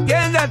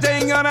 atienda,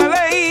 señora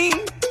ley.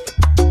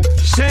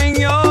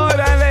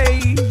 Señora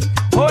ley,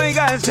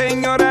 oiga,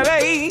 señora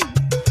ley,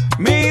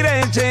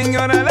 mire,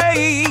 señora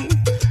ley,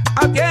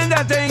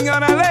 atienda,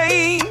 señora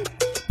ley.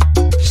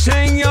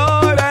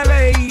 Señora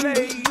ley.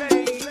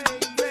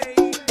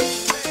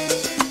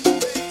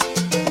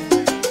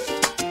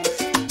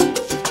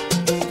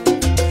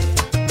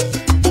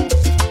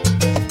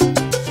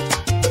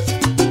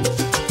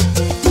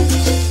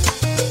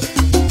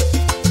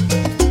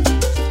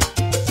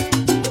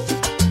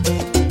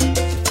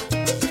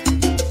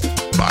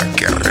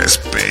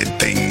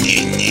 Respeten,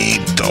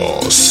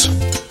 niñitos.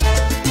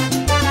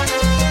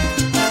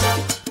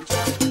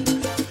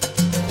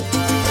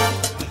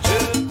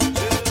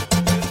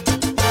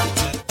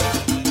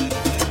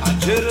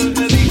 Ayer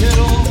me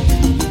dijeron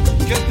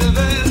que te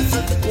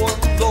beses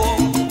cuando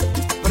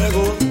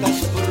preguntas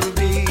por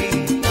mí.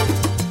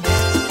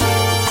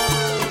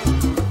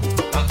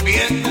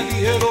 También me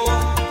dijeron,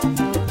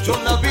 yo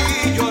la vi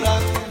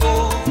llorando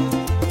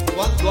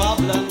cuando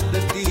hablan de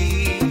ti.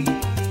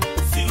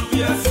 Si lo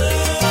hubieras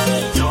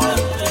hecho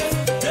antes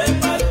de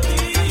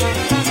partir,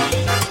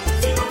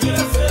 si lo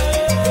hubieras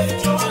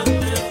hecho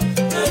antes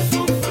de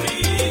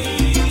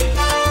sufrir,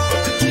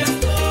 porque tenías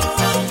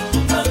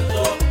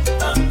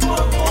tanto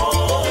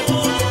amor,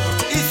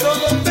 y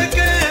solo te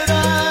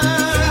queda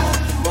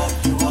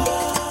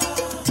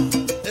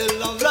el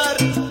hablar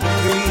de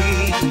mí.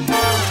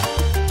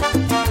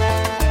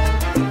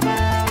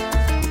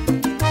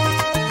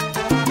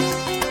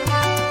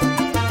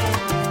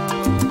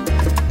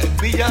 En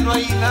Villa no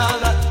hay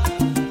nada,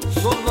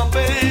 solo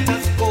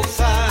apenas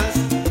cosas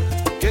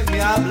que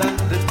me hablan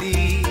de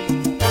ti.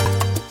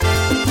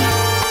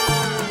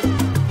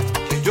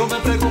 Que yo me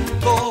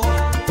pregunto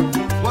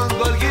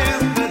cuando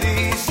alguien me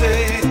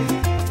dice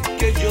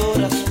que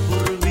lloras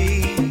por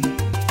mí.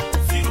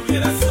 Si lo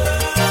hubieras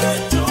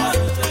hecho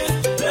antes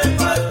de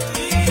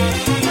partir,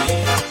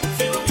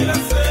 si lo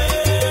hubieras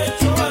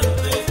hecho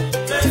antes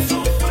de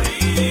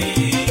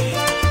sufrir,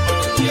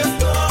 porque tenías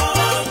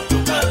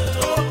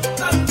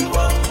tanto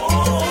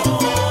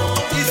amor,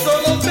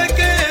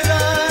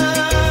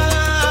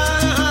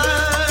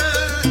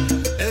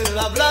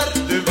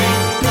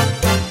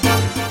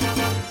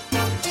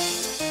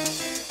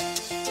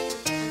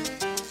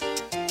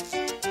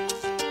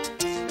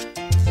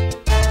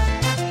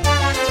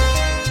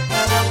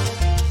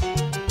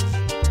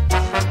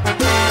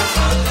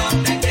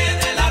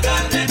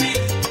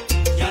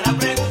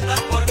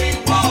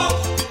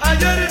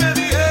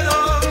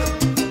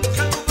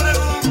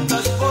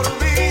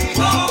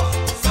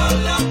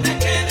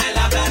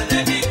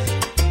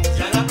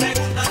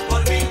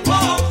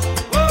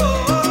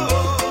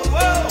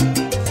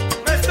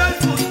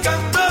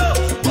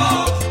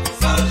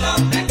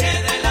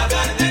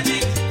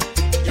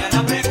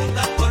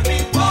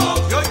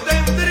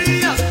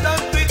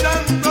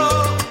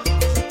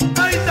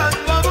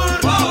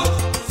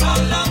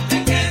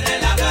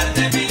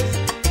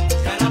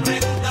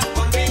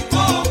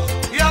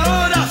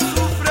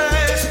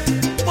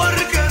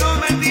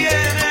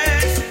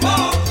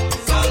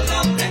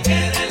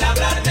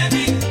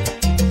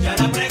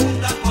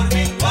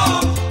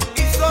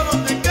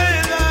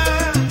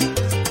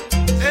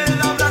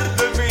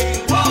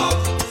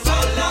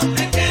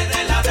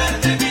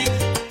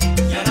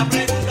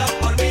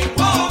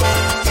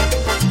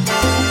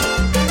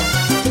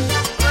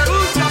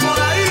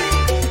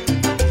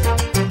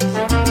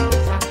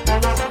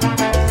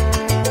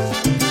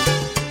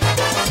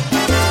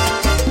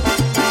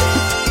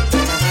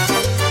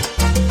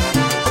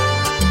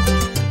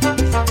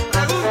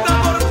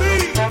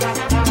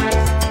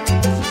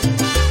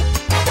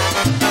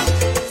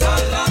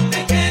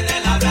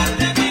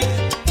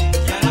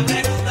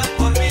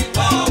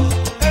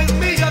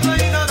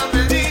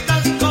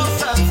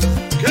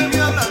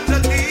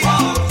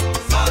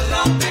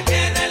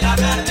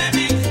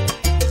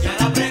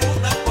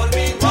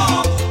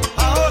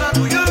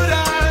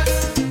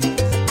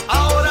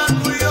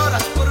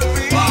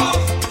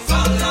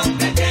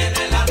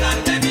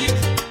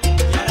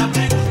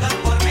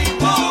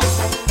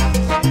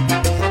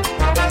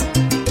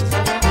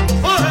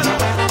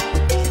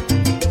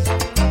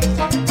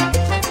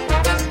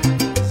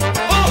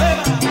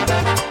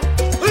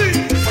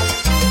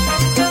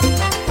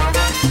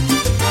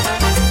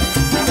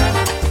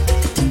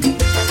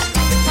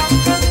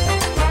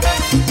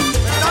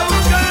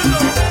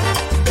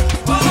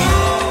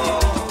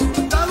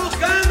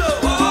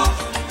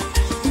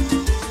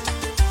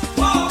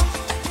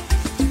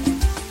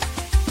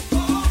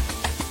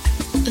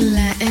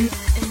 Latin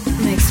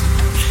Mix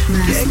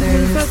 ¿Qué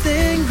culpa Masters.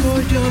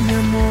 tengo yo, mi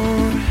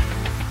amor,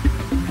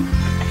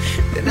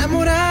 de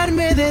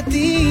enamorarme de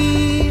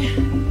ti,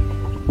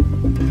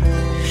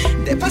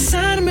 de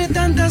pasarme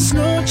tantas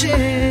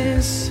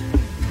noches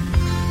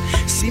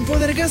sin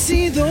poder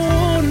casi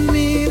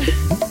dormir?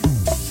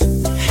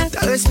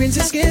 Tal vez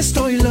pienses que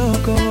estoy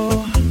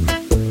loco,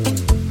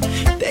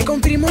 te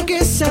confirmo que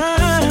es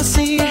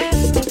así.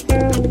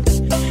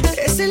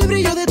 Es el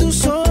brillo de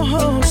tus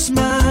ojos,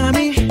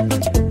 mami,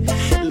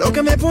 lo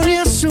que me pone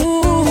a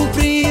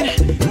sufrir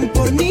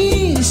por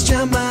mis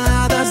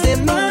llamadas de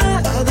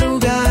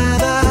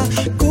madrugada.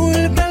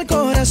 Culpa al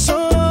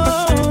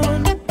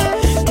corazón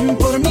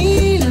por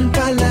 1000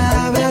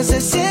 palabras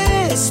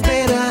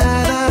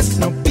desesperadas.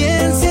 No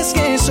pienses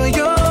que soy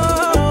yo,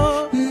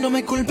 no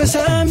me culpes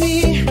a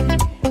mí.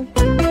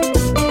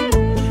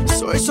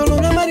 Soy solo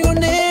una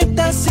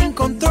marioneta sin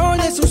control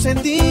de su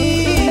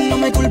sentir. No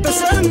me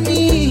culpes a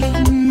mí,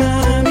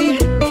 mami.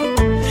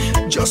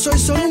 Yo soy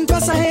solo un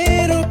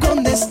pasajero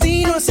con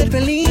destino a ser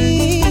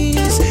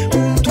feliz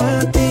junto a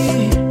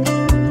ti.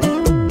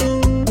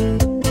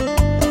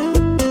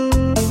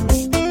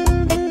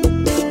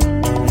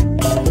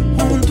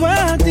 Junto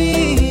a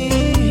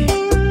ti,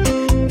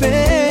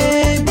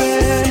 baby.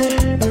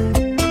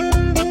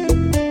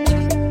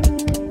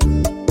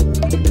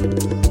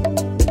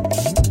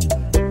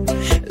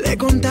 Le he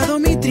contado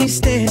mi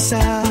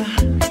tristeza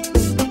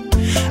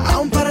a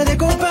un par de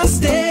copas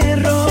de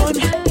ron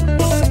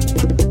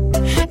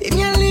y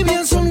me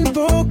alivian solo un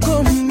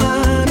poco,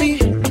 mami,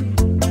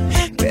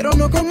 pero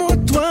no como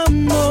tu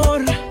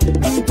amor.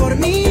 Por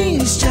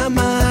mis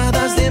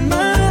llamadas de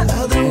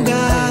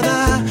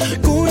madrugada,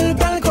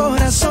 culpa al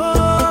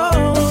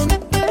corazón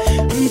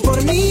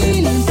por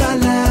 1000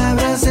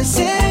 palabras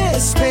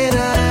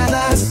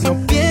desesperadas. No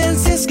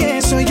pienses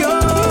que soy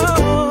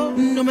yo,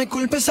 no me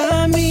culpes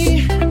a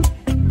mí.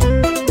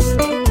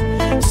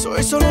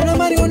 Soy solo una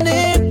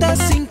marioneta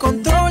sin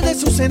control de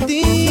su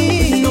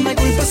sentir. No me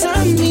culpes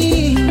a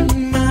mí,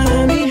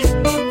 mami.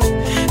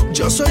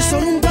 Yo soy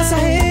solo un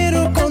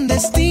pasajero con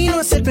destino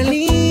a ser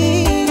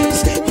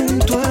feliz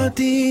junto a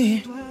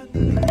ti.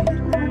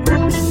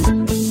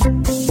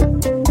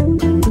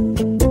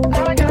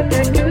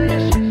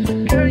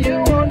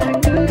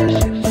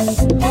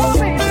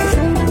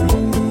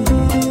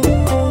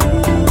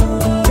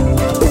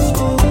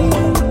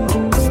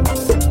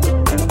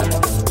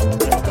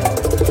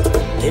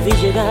 Debí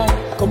llegar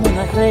como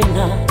una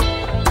reina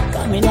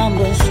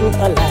caminando en su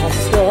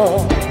palacio.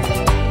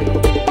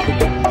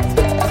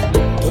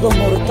 Todo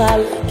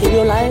mortal que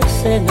vio la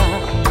escena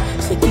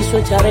se quiso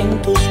echar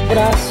en tus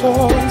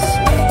brazos.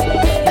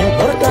 No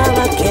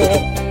importaba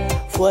que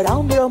fuera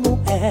hombre o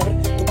mujer,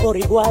 tú por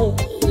igual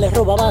le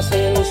robabas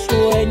el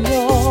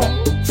sueño.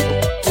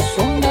 Tu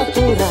son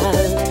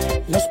natural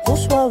nos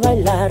puso a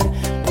bailar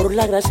por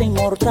la gracia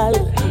inmortal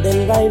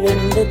del baile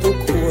de tu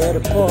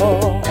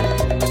cuerpo.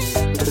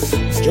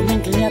 Yo me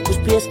incliné a tus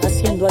pies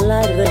haciendo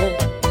alarde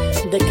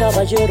de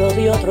caballero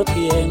de otro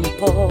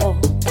tiempo.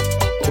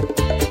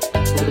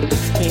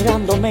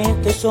 Mirándome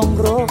te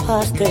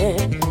sonrojaste,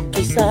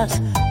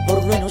 quizás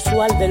por lo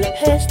inusual del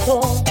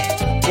gesto.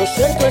 Lo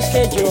cierto es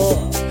que yo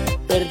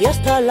perdí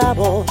hasta la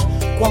voz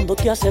cuando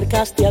te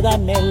acercaste a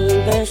darme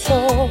el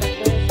beso.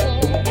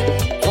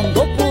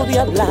 Cuando pude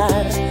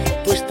hablar,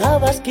 tú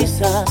estabas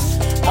quizás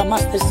a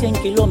más de 100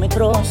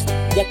 kilómetros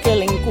de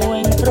aquel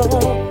encuentro.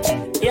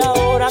 Y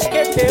ahora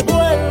que te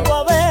vuelvo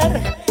a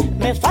ver,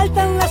 me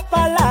faltan las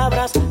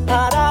palabras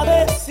para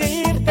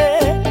decirte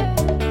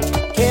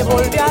que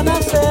volví a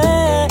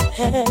nacer.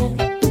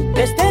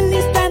 Desde el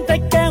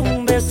instante que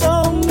un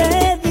beso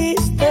me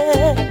diste,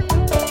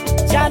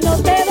 ya no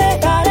te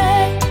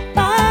dejaré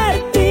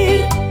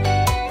partir,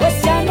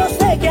 pues ya no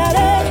sé qué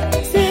haré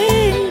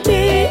sin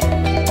ti.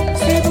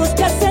 Si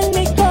buscas en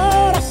mi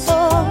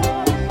corazón,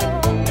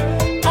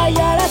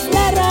 hallarás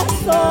la razón.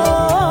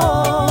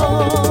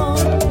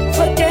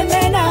 Porque me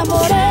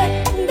enamoré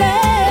de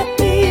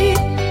ti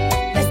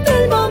desde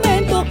el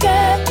momento que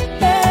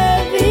te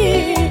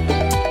vi.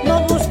 No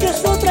busques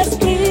otra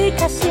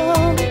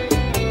explicación,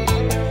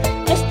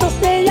 esto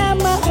se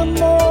llama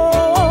amor.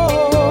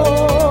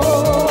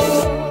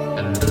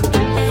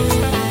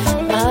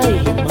 Ay,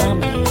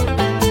 mami,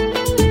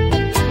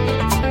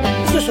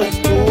 yo soy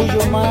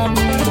tuyo,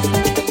 mami.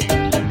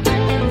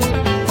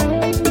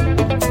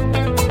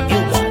 You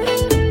got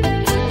it.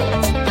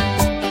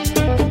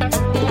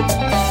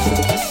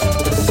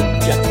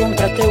 Ya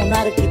contraté un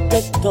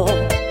arquitecto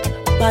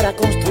para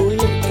construir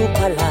tu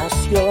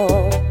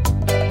palacio.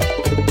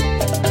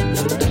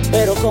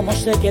 Pero como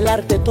sé que el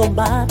arte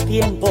toma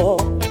tiempo,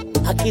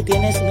 aquí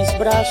tienes mis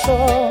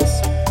brazos.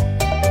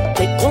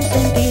 Te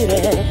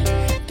consentiré,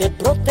 te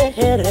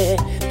protegeré,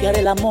 te haré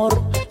el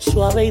amor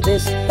suave y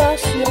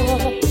despacio.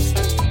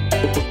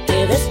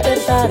 Te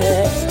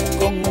despertaré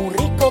con un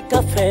rico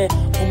café,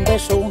 un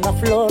beso, una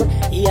flor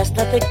y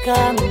hasta te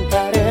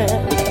cantaré.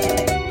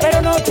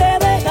 Pero no te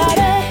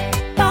dejaré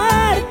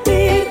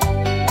partir,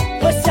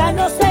 pues ya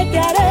no sé qué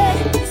haré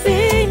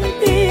sin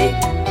ti.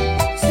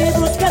 Si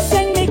buscas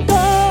en mi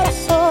corazón,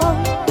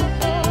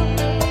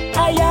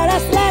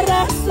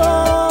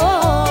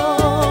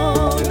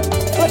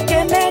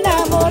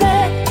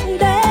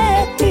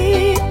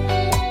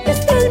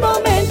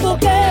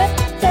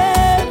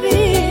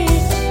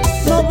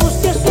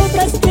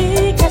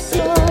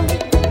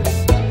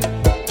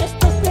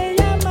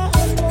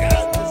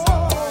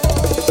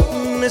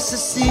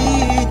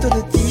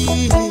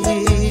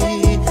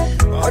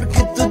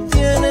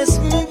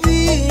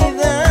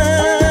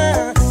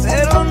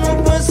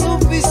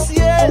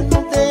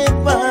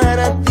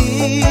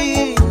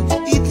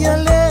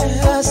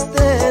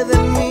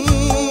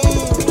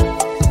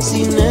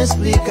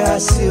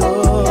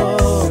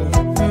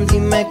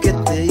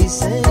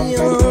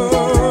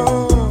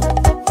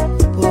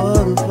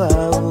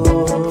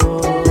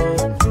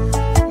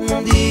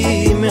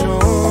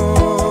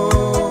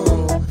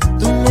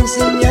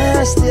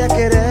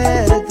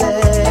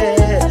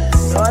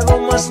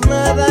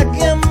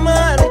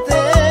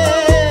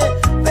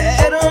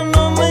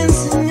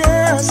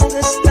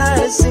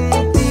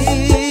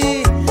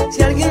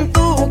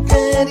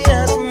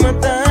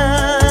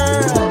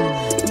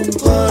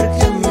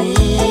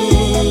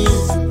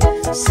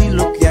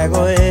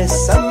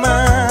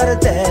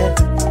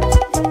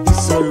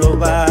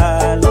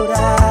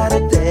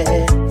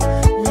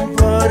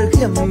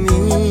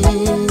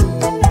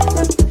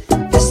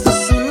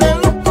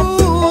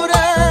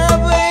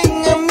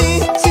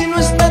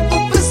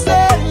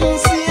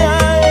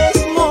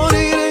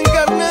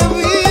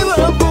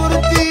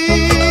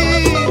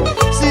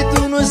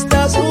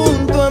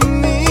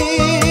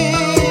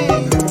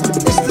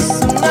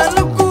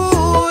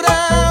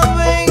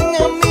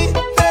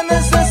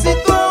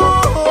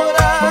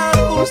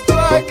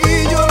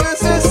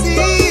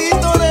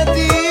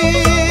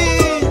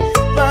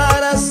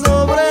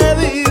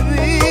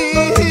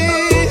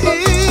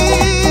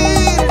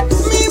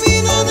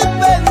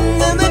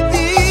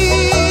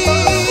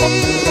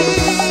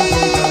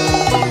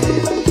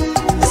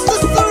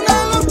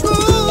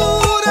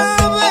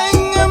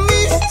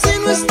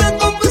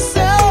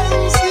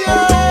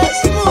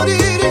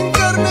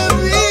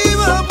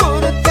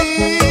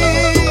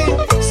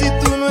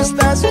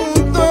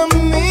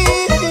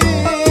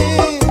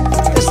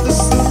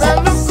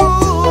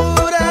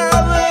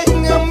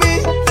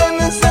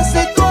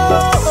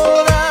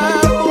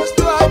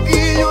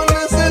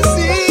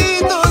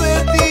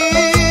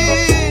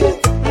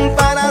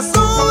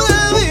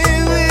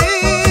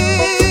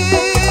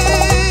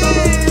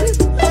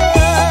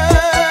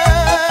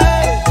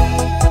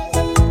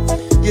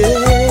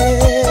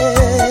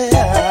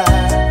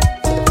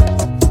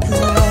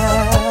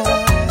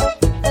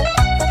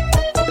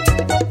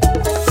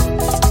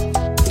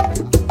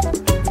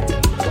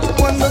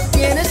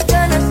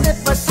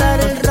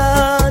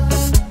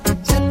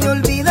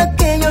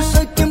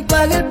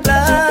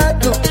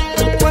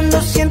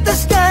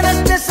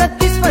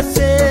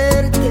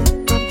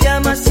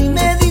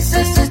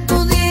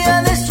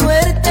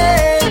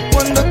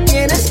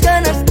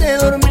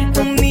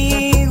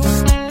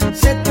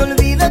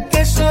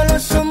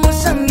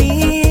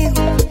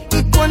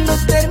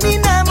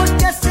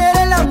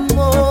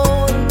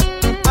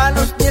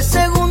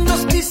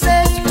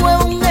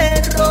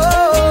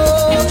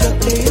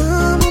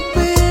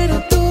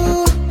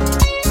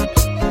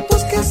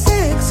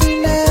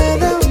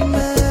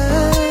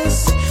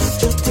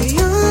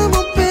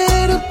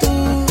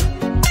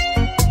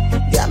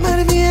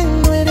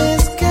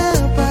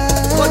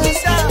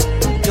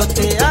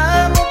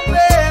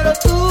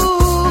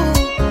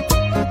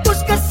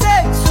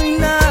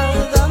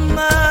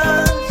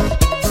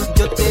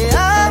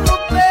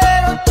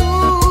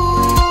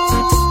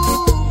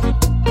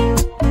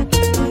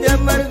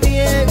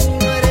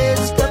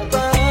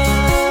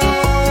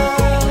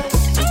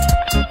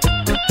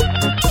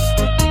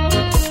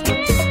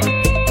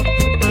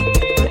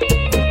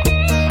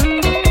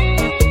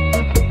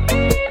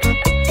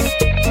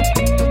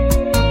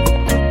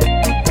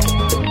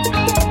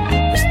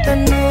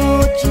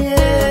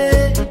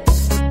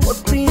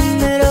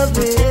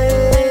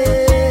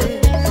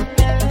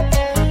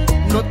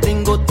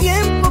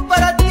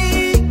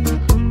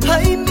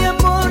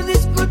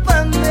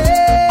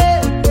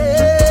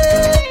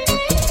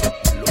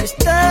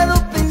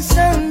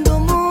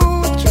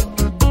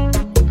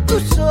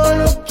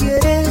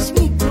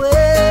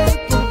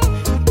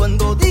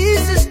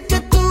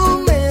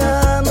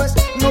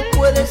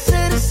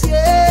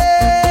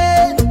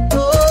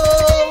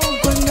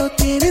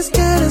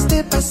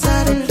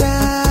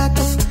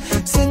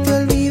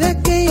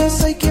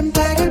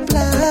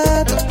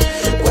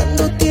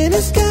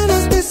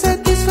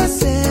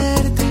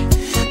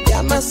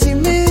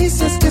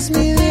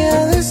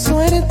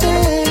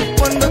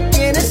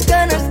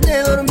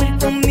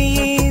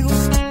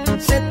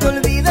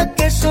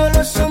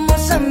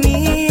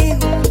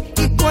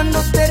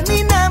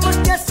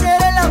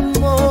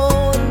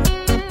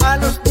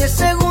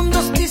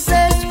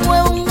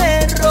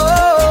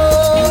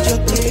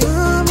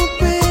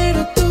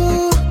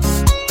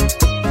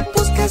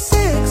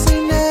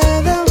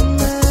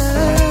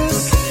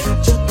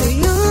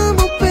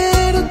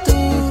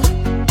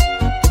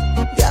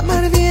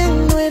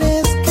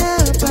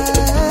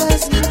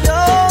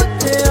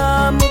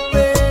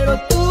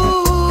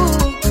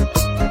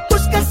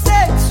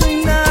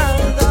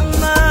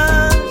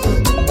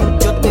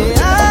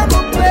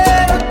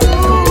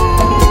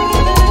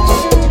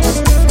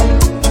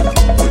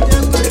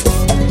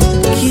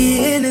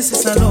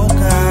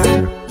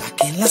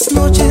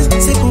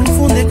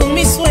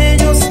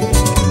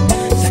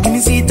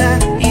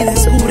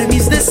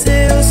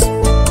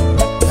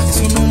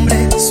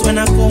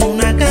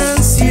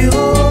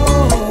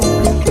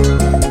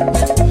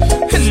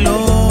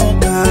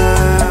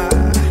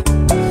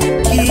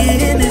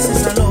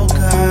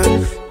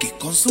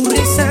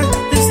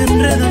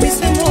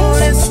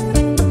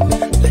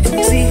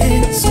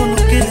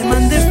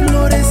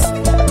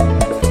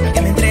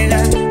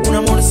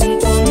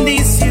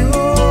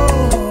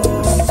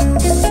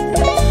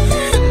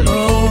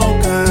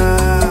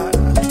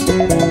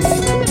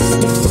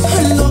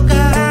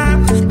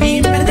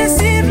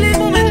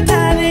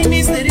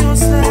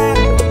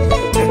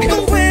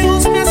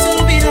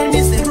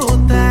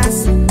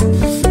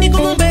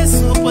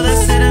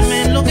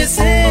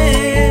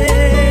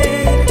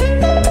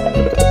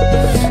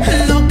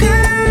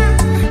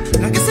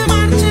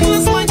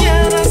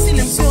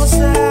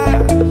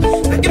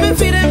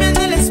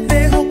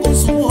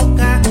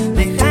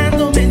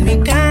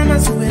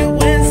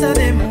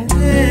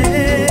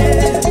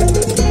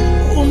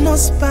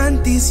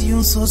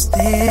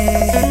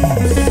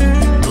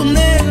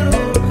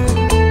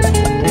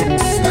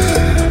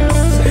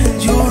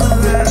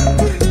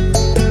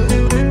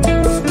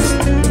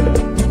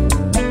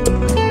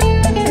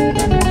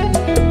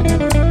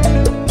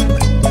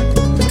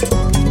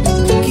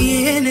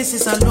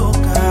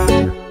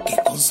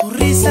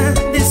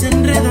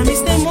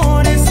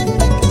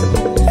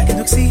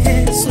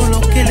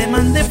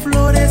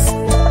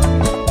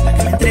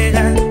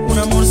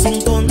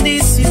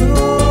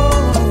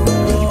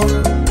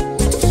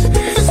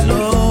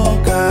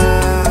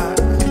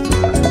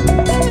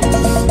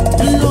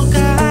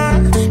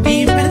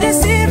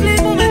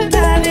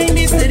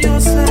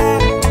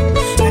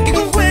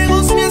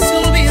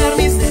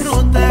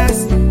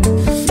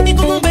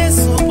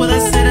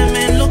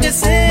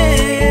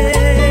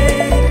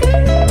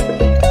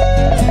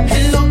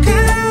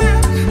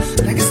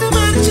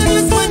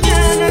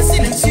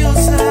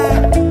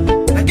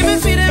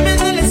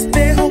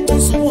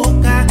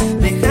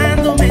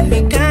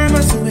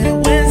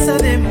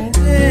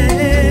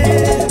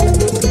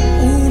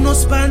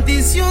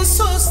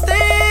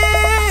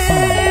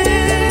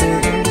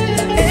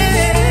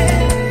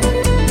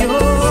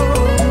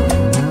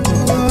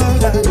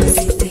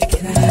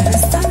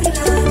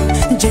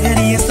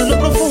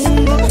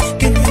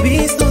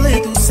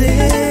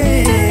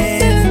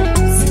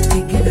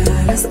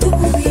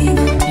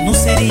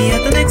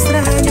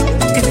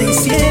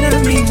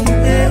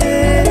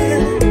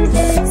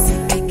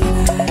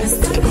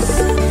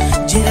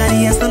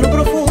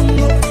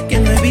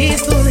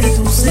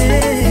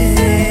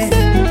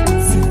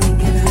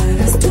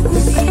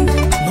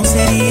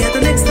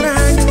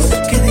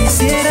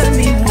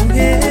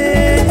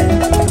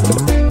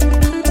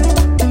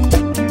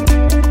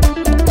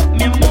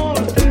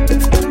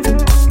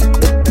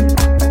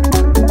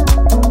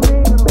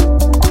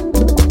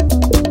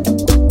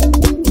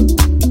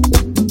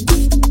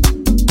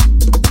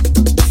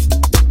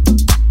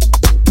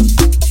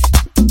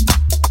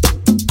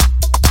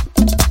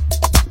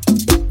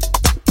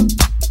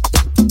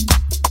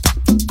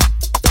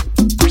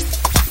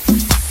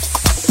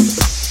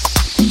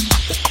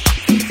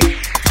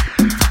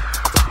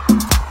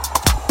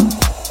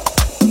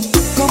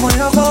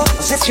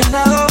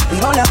 obsesionado,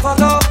 miro la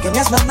foto que me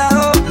has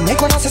mandado. Me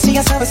conoces y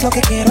ya sabes lo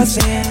que quiero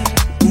hacer.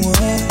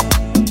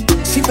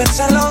 Sin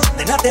pensarlo,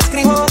 de nada te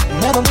escribo.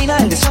 Me domina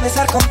el deseo de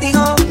estar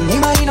contigo. Me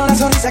imagino la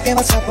sonrisa que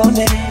vas a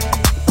poner.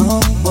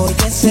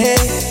 Porque sé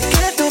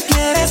que tú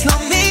quieres lo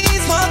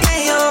mismo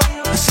que yo.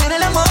 Hacer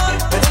el amor,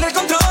 perder el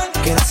control,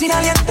 quedar sin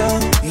aliento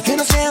y que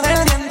nos lleve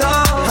el viento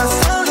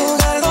hasta un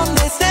lugar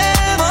donde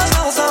estemos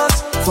los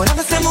dos, fuera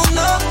de este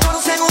mundo por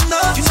un segundo.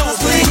 Somos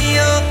tú y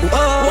yo.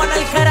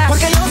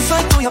 Porque yo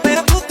soy tuyo,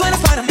 pero tú eres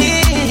para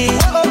mí. Y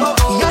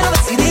yo lo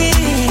decidí.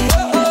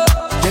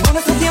 Llegó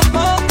nuestro tiempo,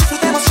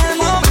 disfrutemos el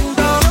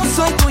momento. Yo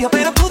soy tuyo,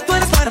 pero tú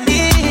eres para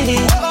mí. Y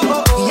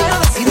yo lo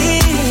decidí.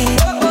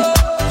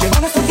 Llegó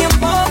nuestro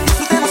tiempo,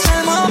 disfrutemos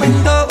el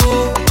momento.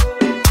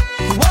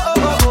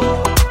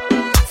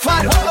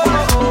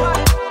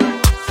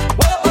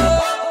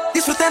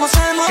 Disfrutemos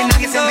el momento. Que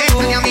nadie se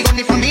meta, ni amigos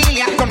ni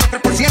familia. Con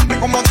nosotros por siempre,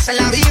 como dice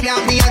la Biblia.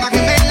 Mi alma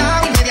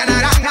gemela, mi media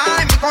naranja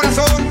en mi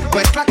corazón. Tú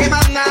eres la que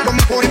manda, los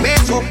mejores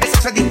besos. El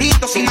sexo es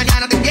distinto, si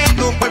mañana te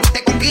pierdo, vuelvo y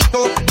te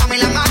conquisto. Dame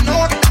la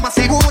mano, que estás más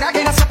segura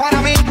que nace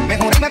para mí.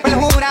 Mejor y me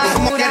perjura,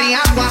 como tierra y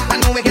agua, la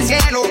nube y el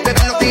cielo.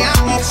 Bebé, lo te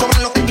amo, sobre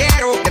lo que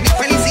quiero. De mi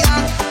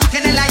felicidad, tú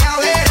tienes la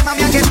llave, eres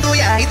mami, que es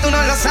tuya y tú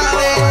no lo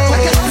sabes.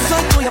 Porque yo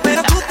soy tuya,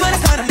 pero tú eres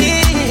para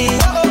mí.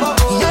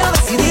 Y yo lo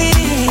decidí.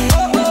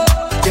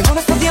 Llegó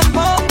nuestro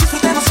tiempo,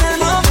 disfrutemos el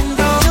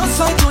momento. Yo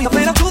soy tuyo,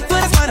 pero tú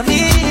eres para mí.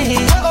 Y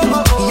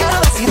yo lo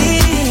decidí.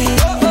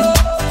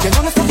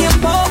 Llegó nuestro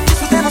tiempo,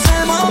 disfrutemos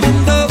el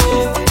momento.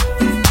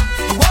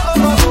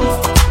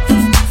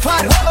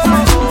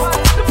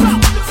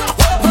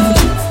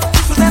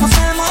 Disfrutemos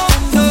el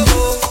momento.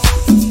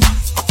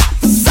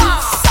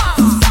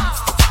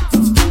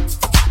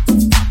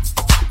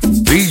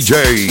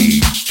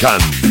 DJ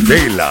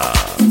Candela.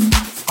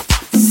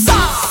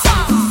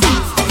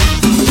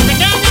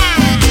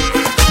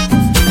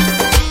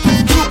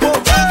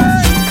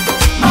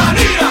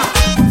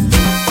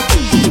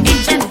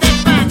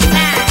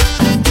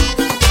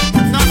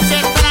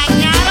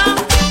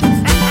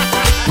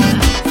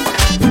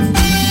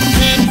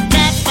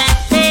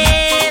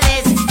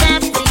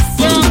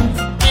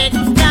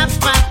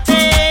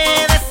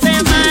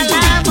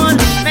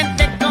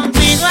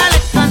 Conmigo al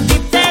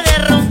escondite de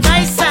rumba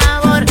y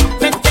sabor.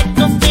 Vente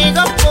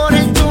conmigo por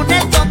el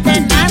túnel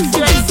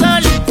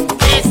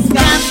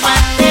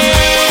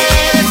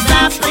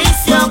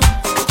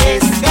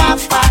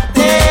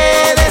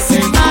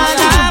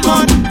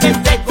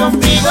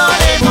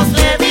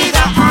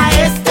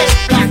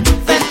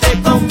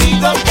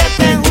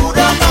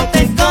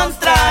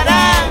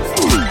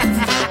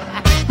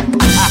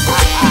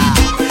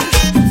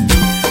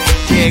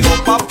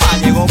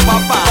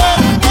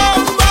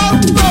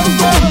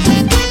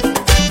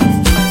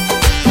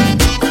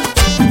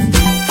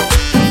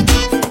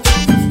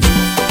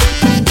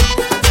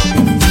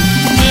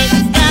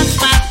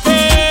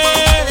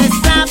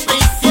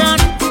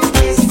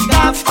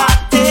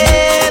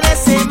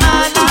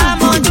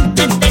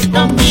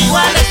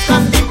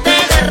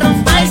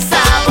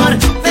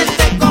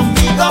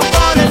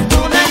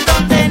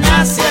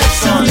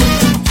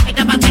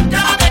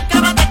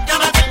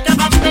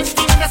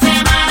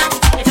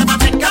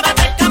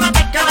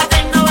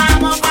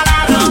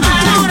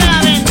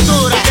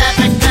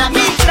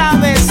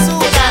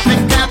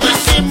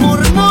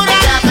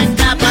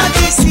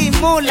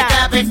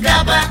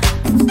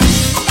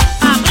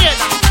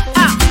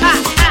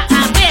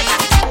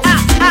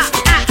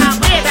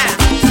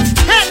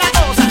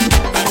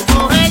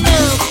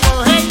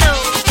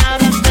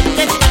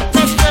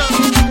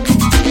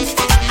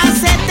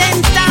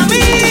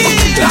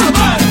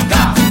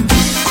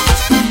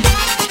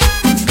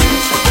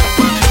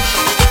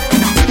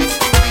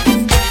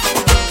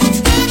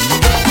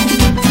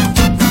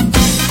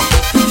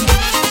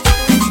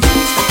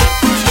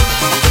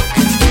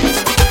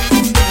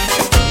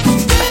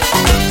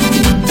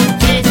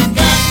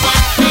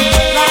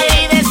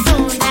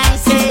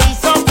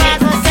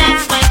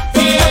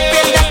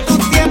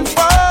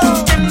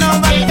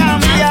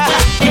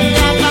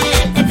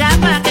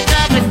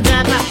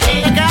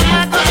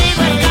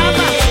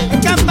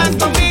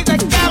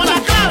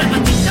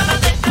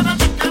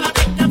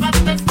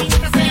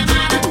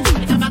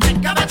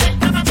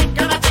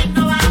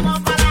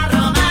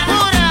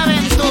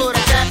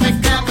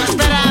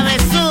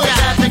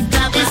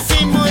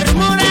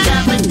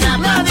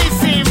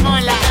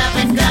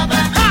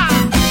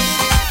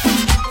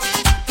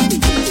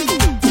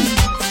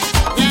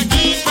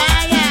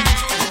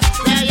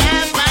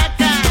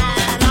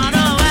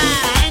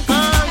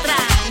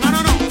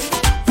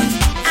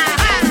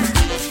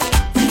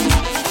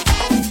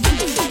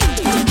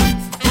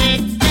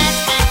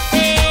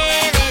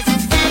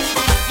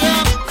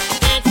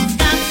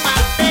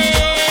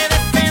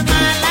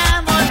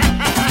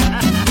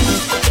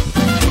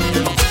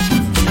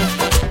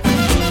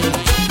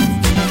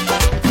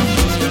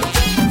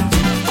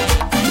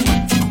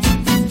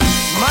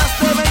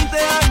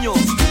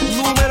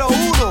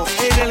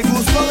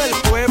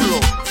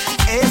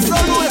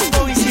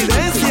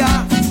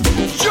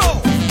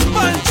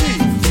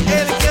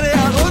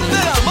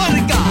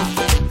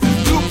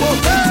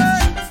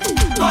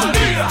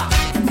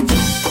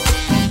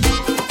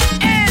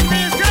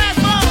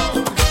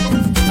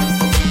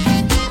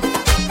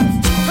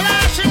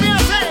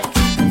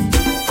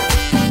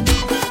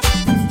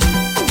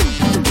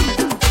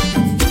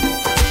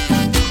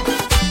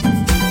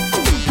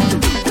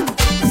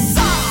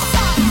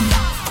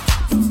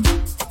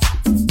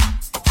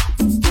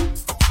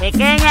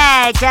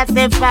acá,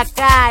 échate pa'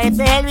 acá.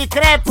 Este es Elvis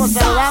Crespo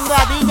saludando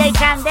a DJ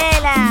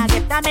Candela, que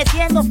está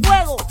metiendo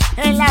fuego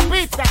en la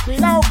pista.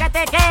 Cuidado que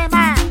te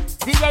quema.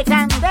 DJ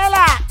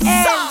Candela,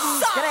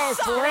 Elvis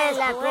Crespo es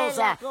la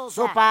cosa.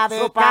 Sopa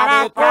de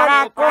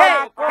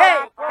caracol.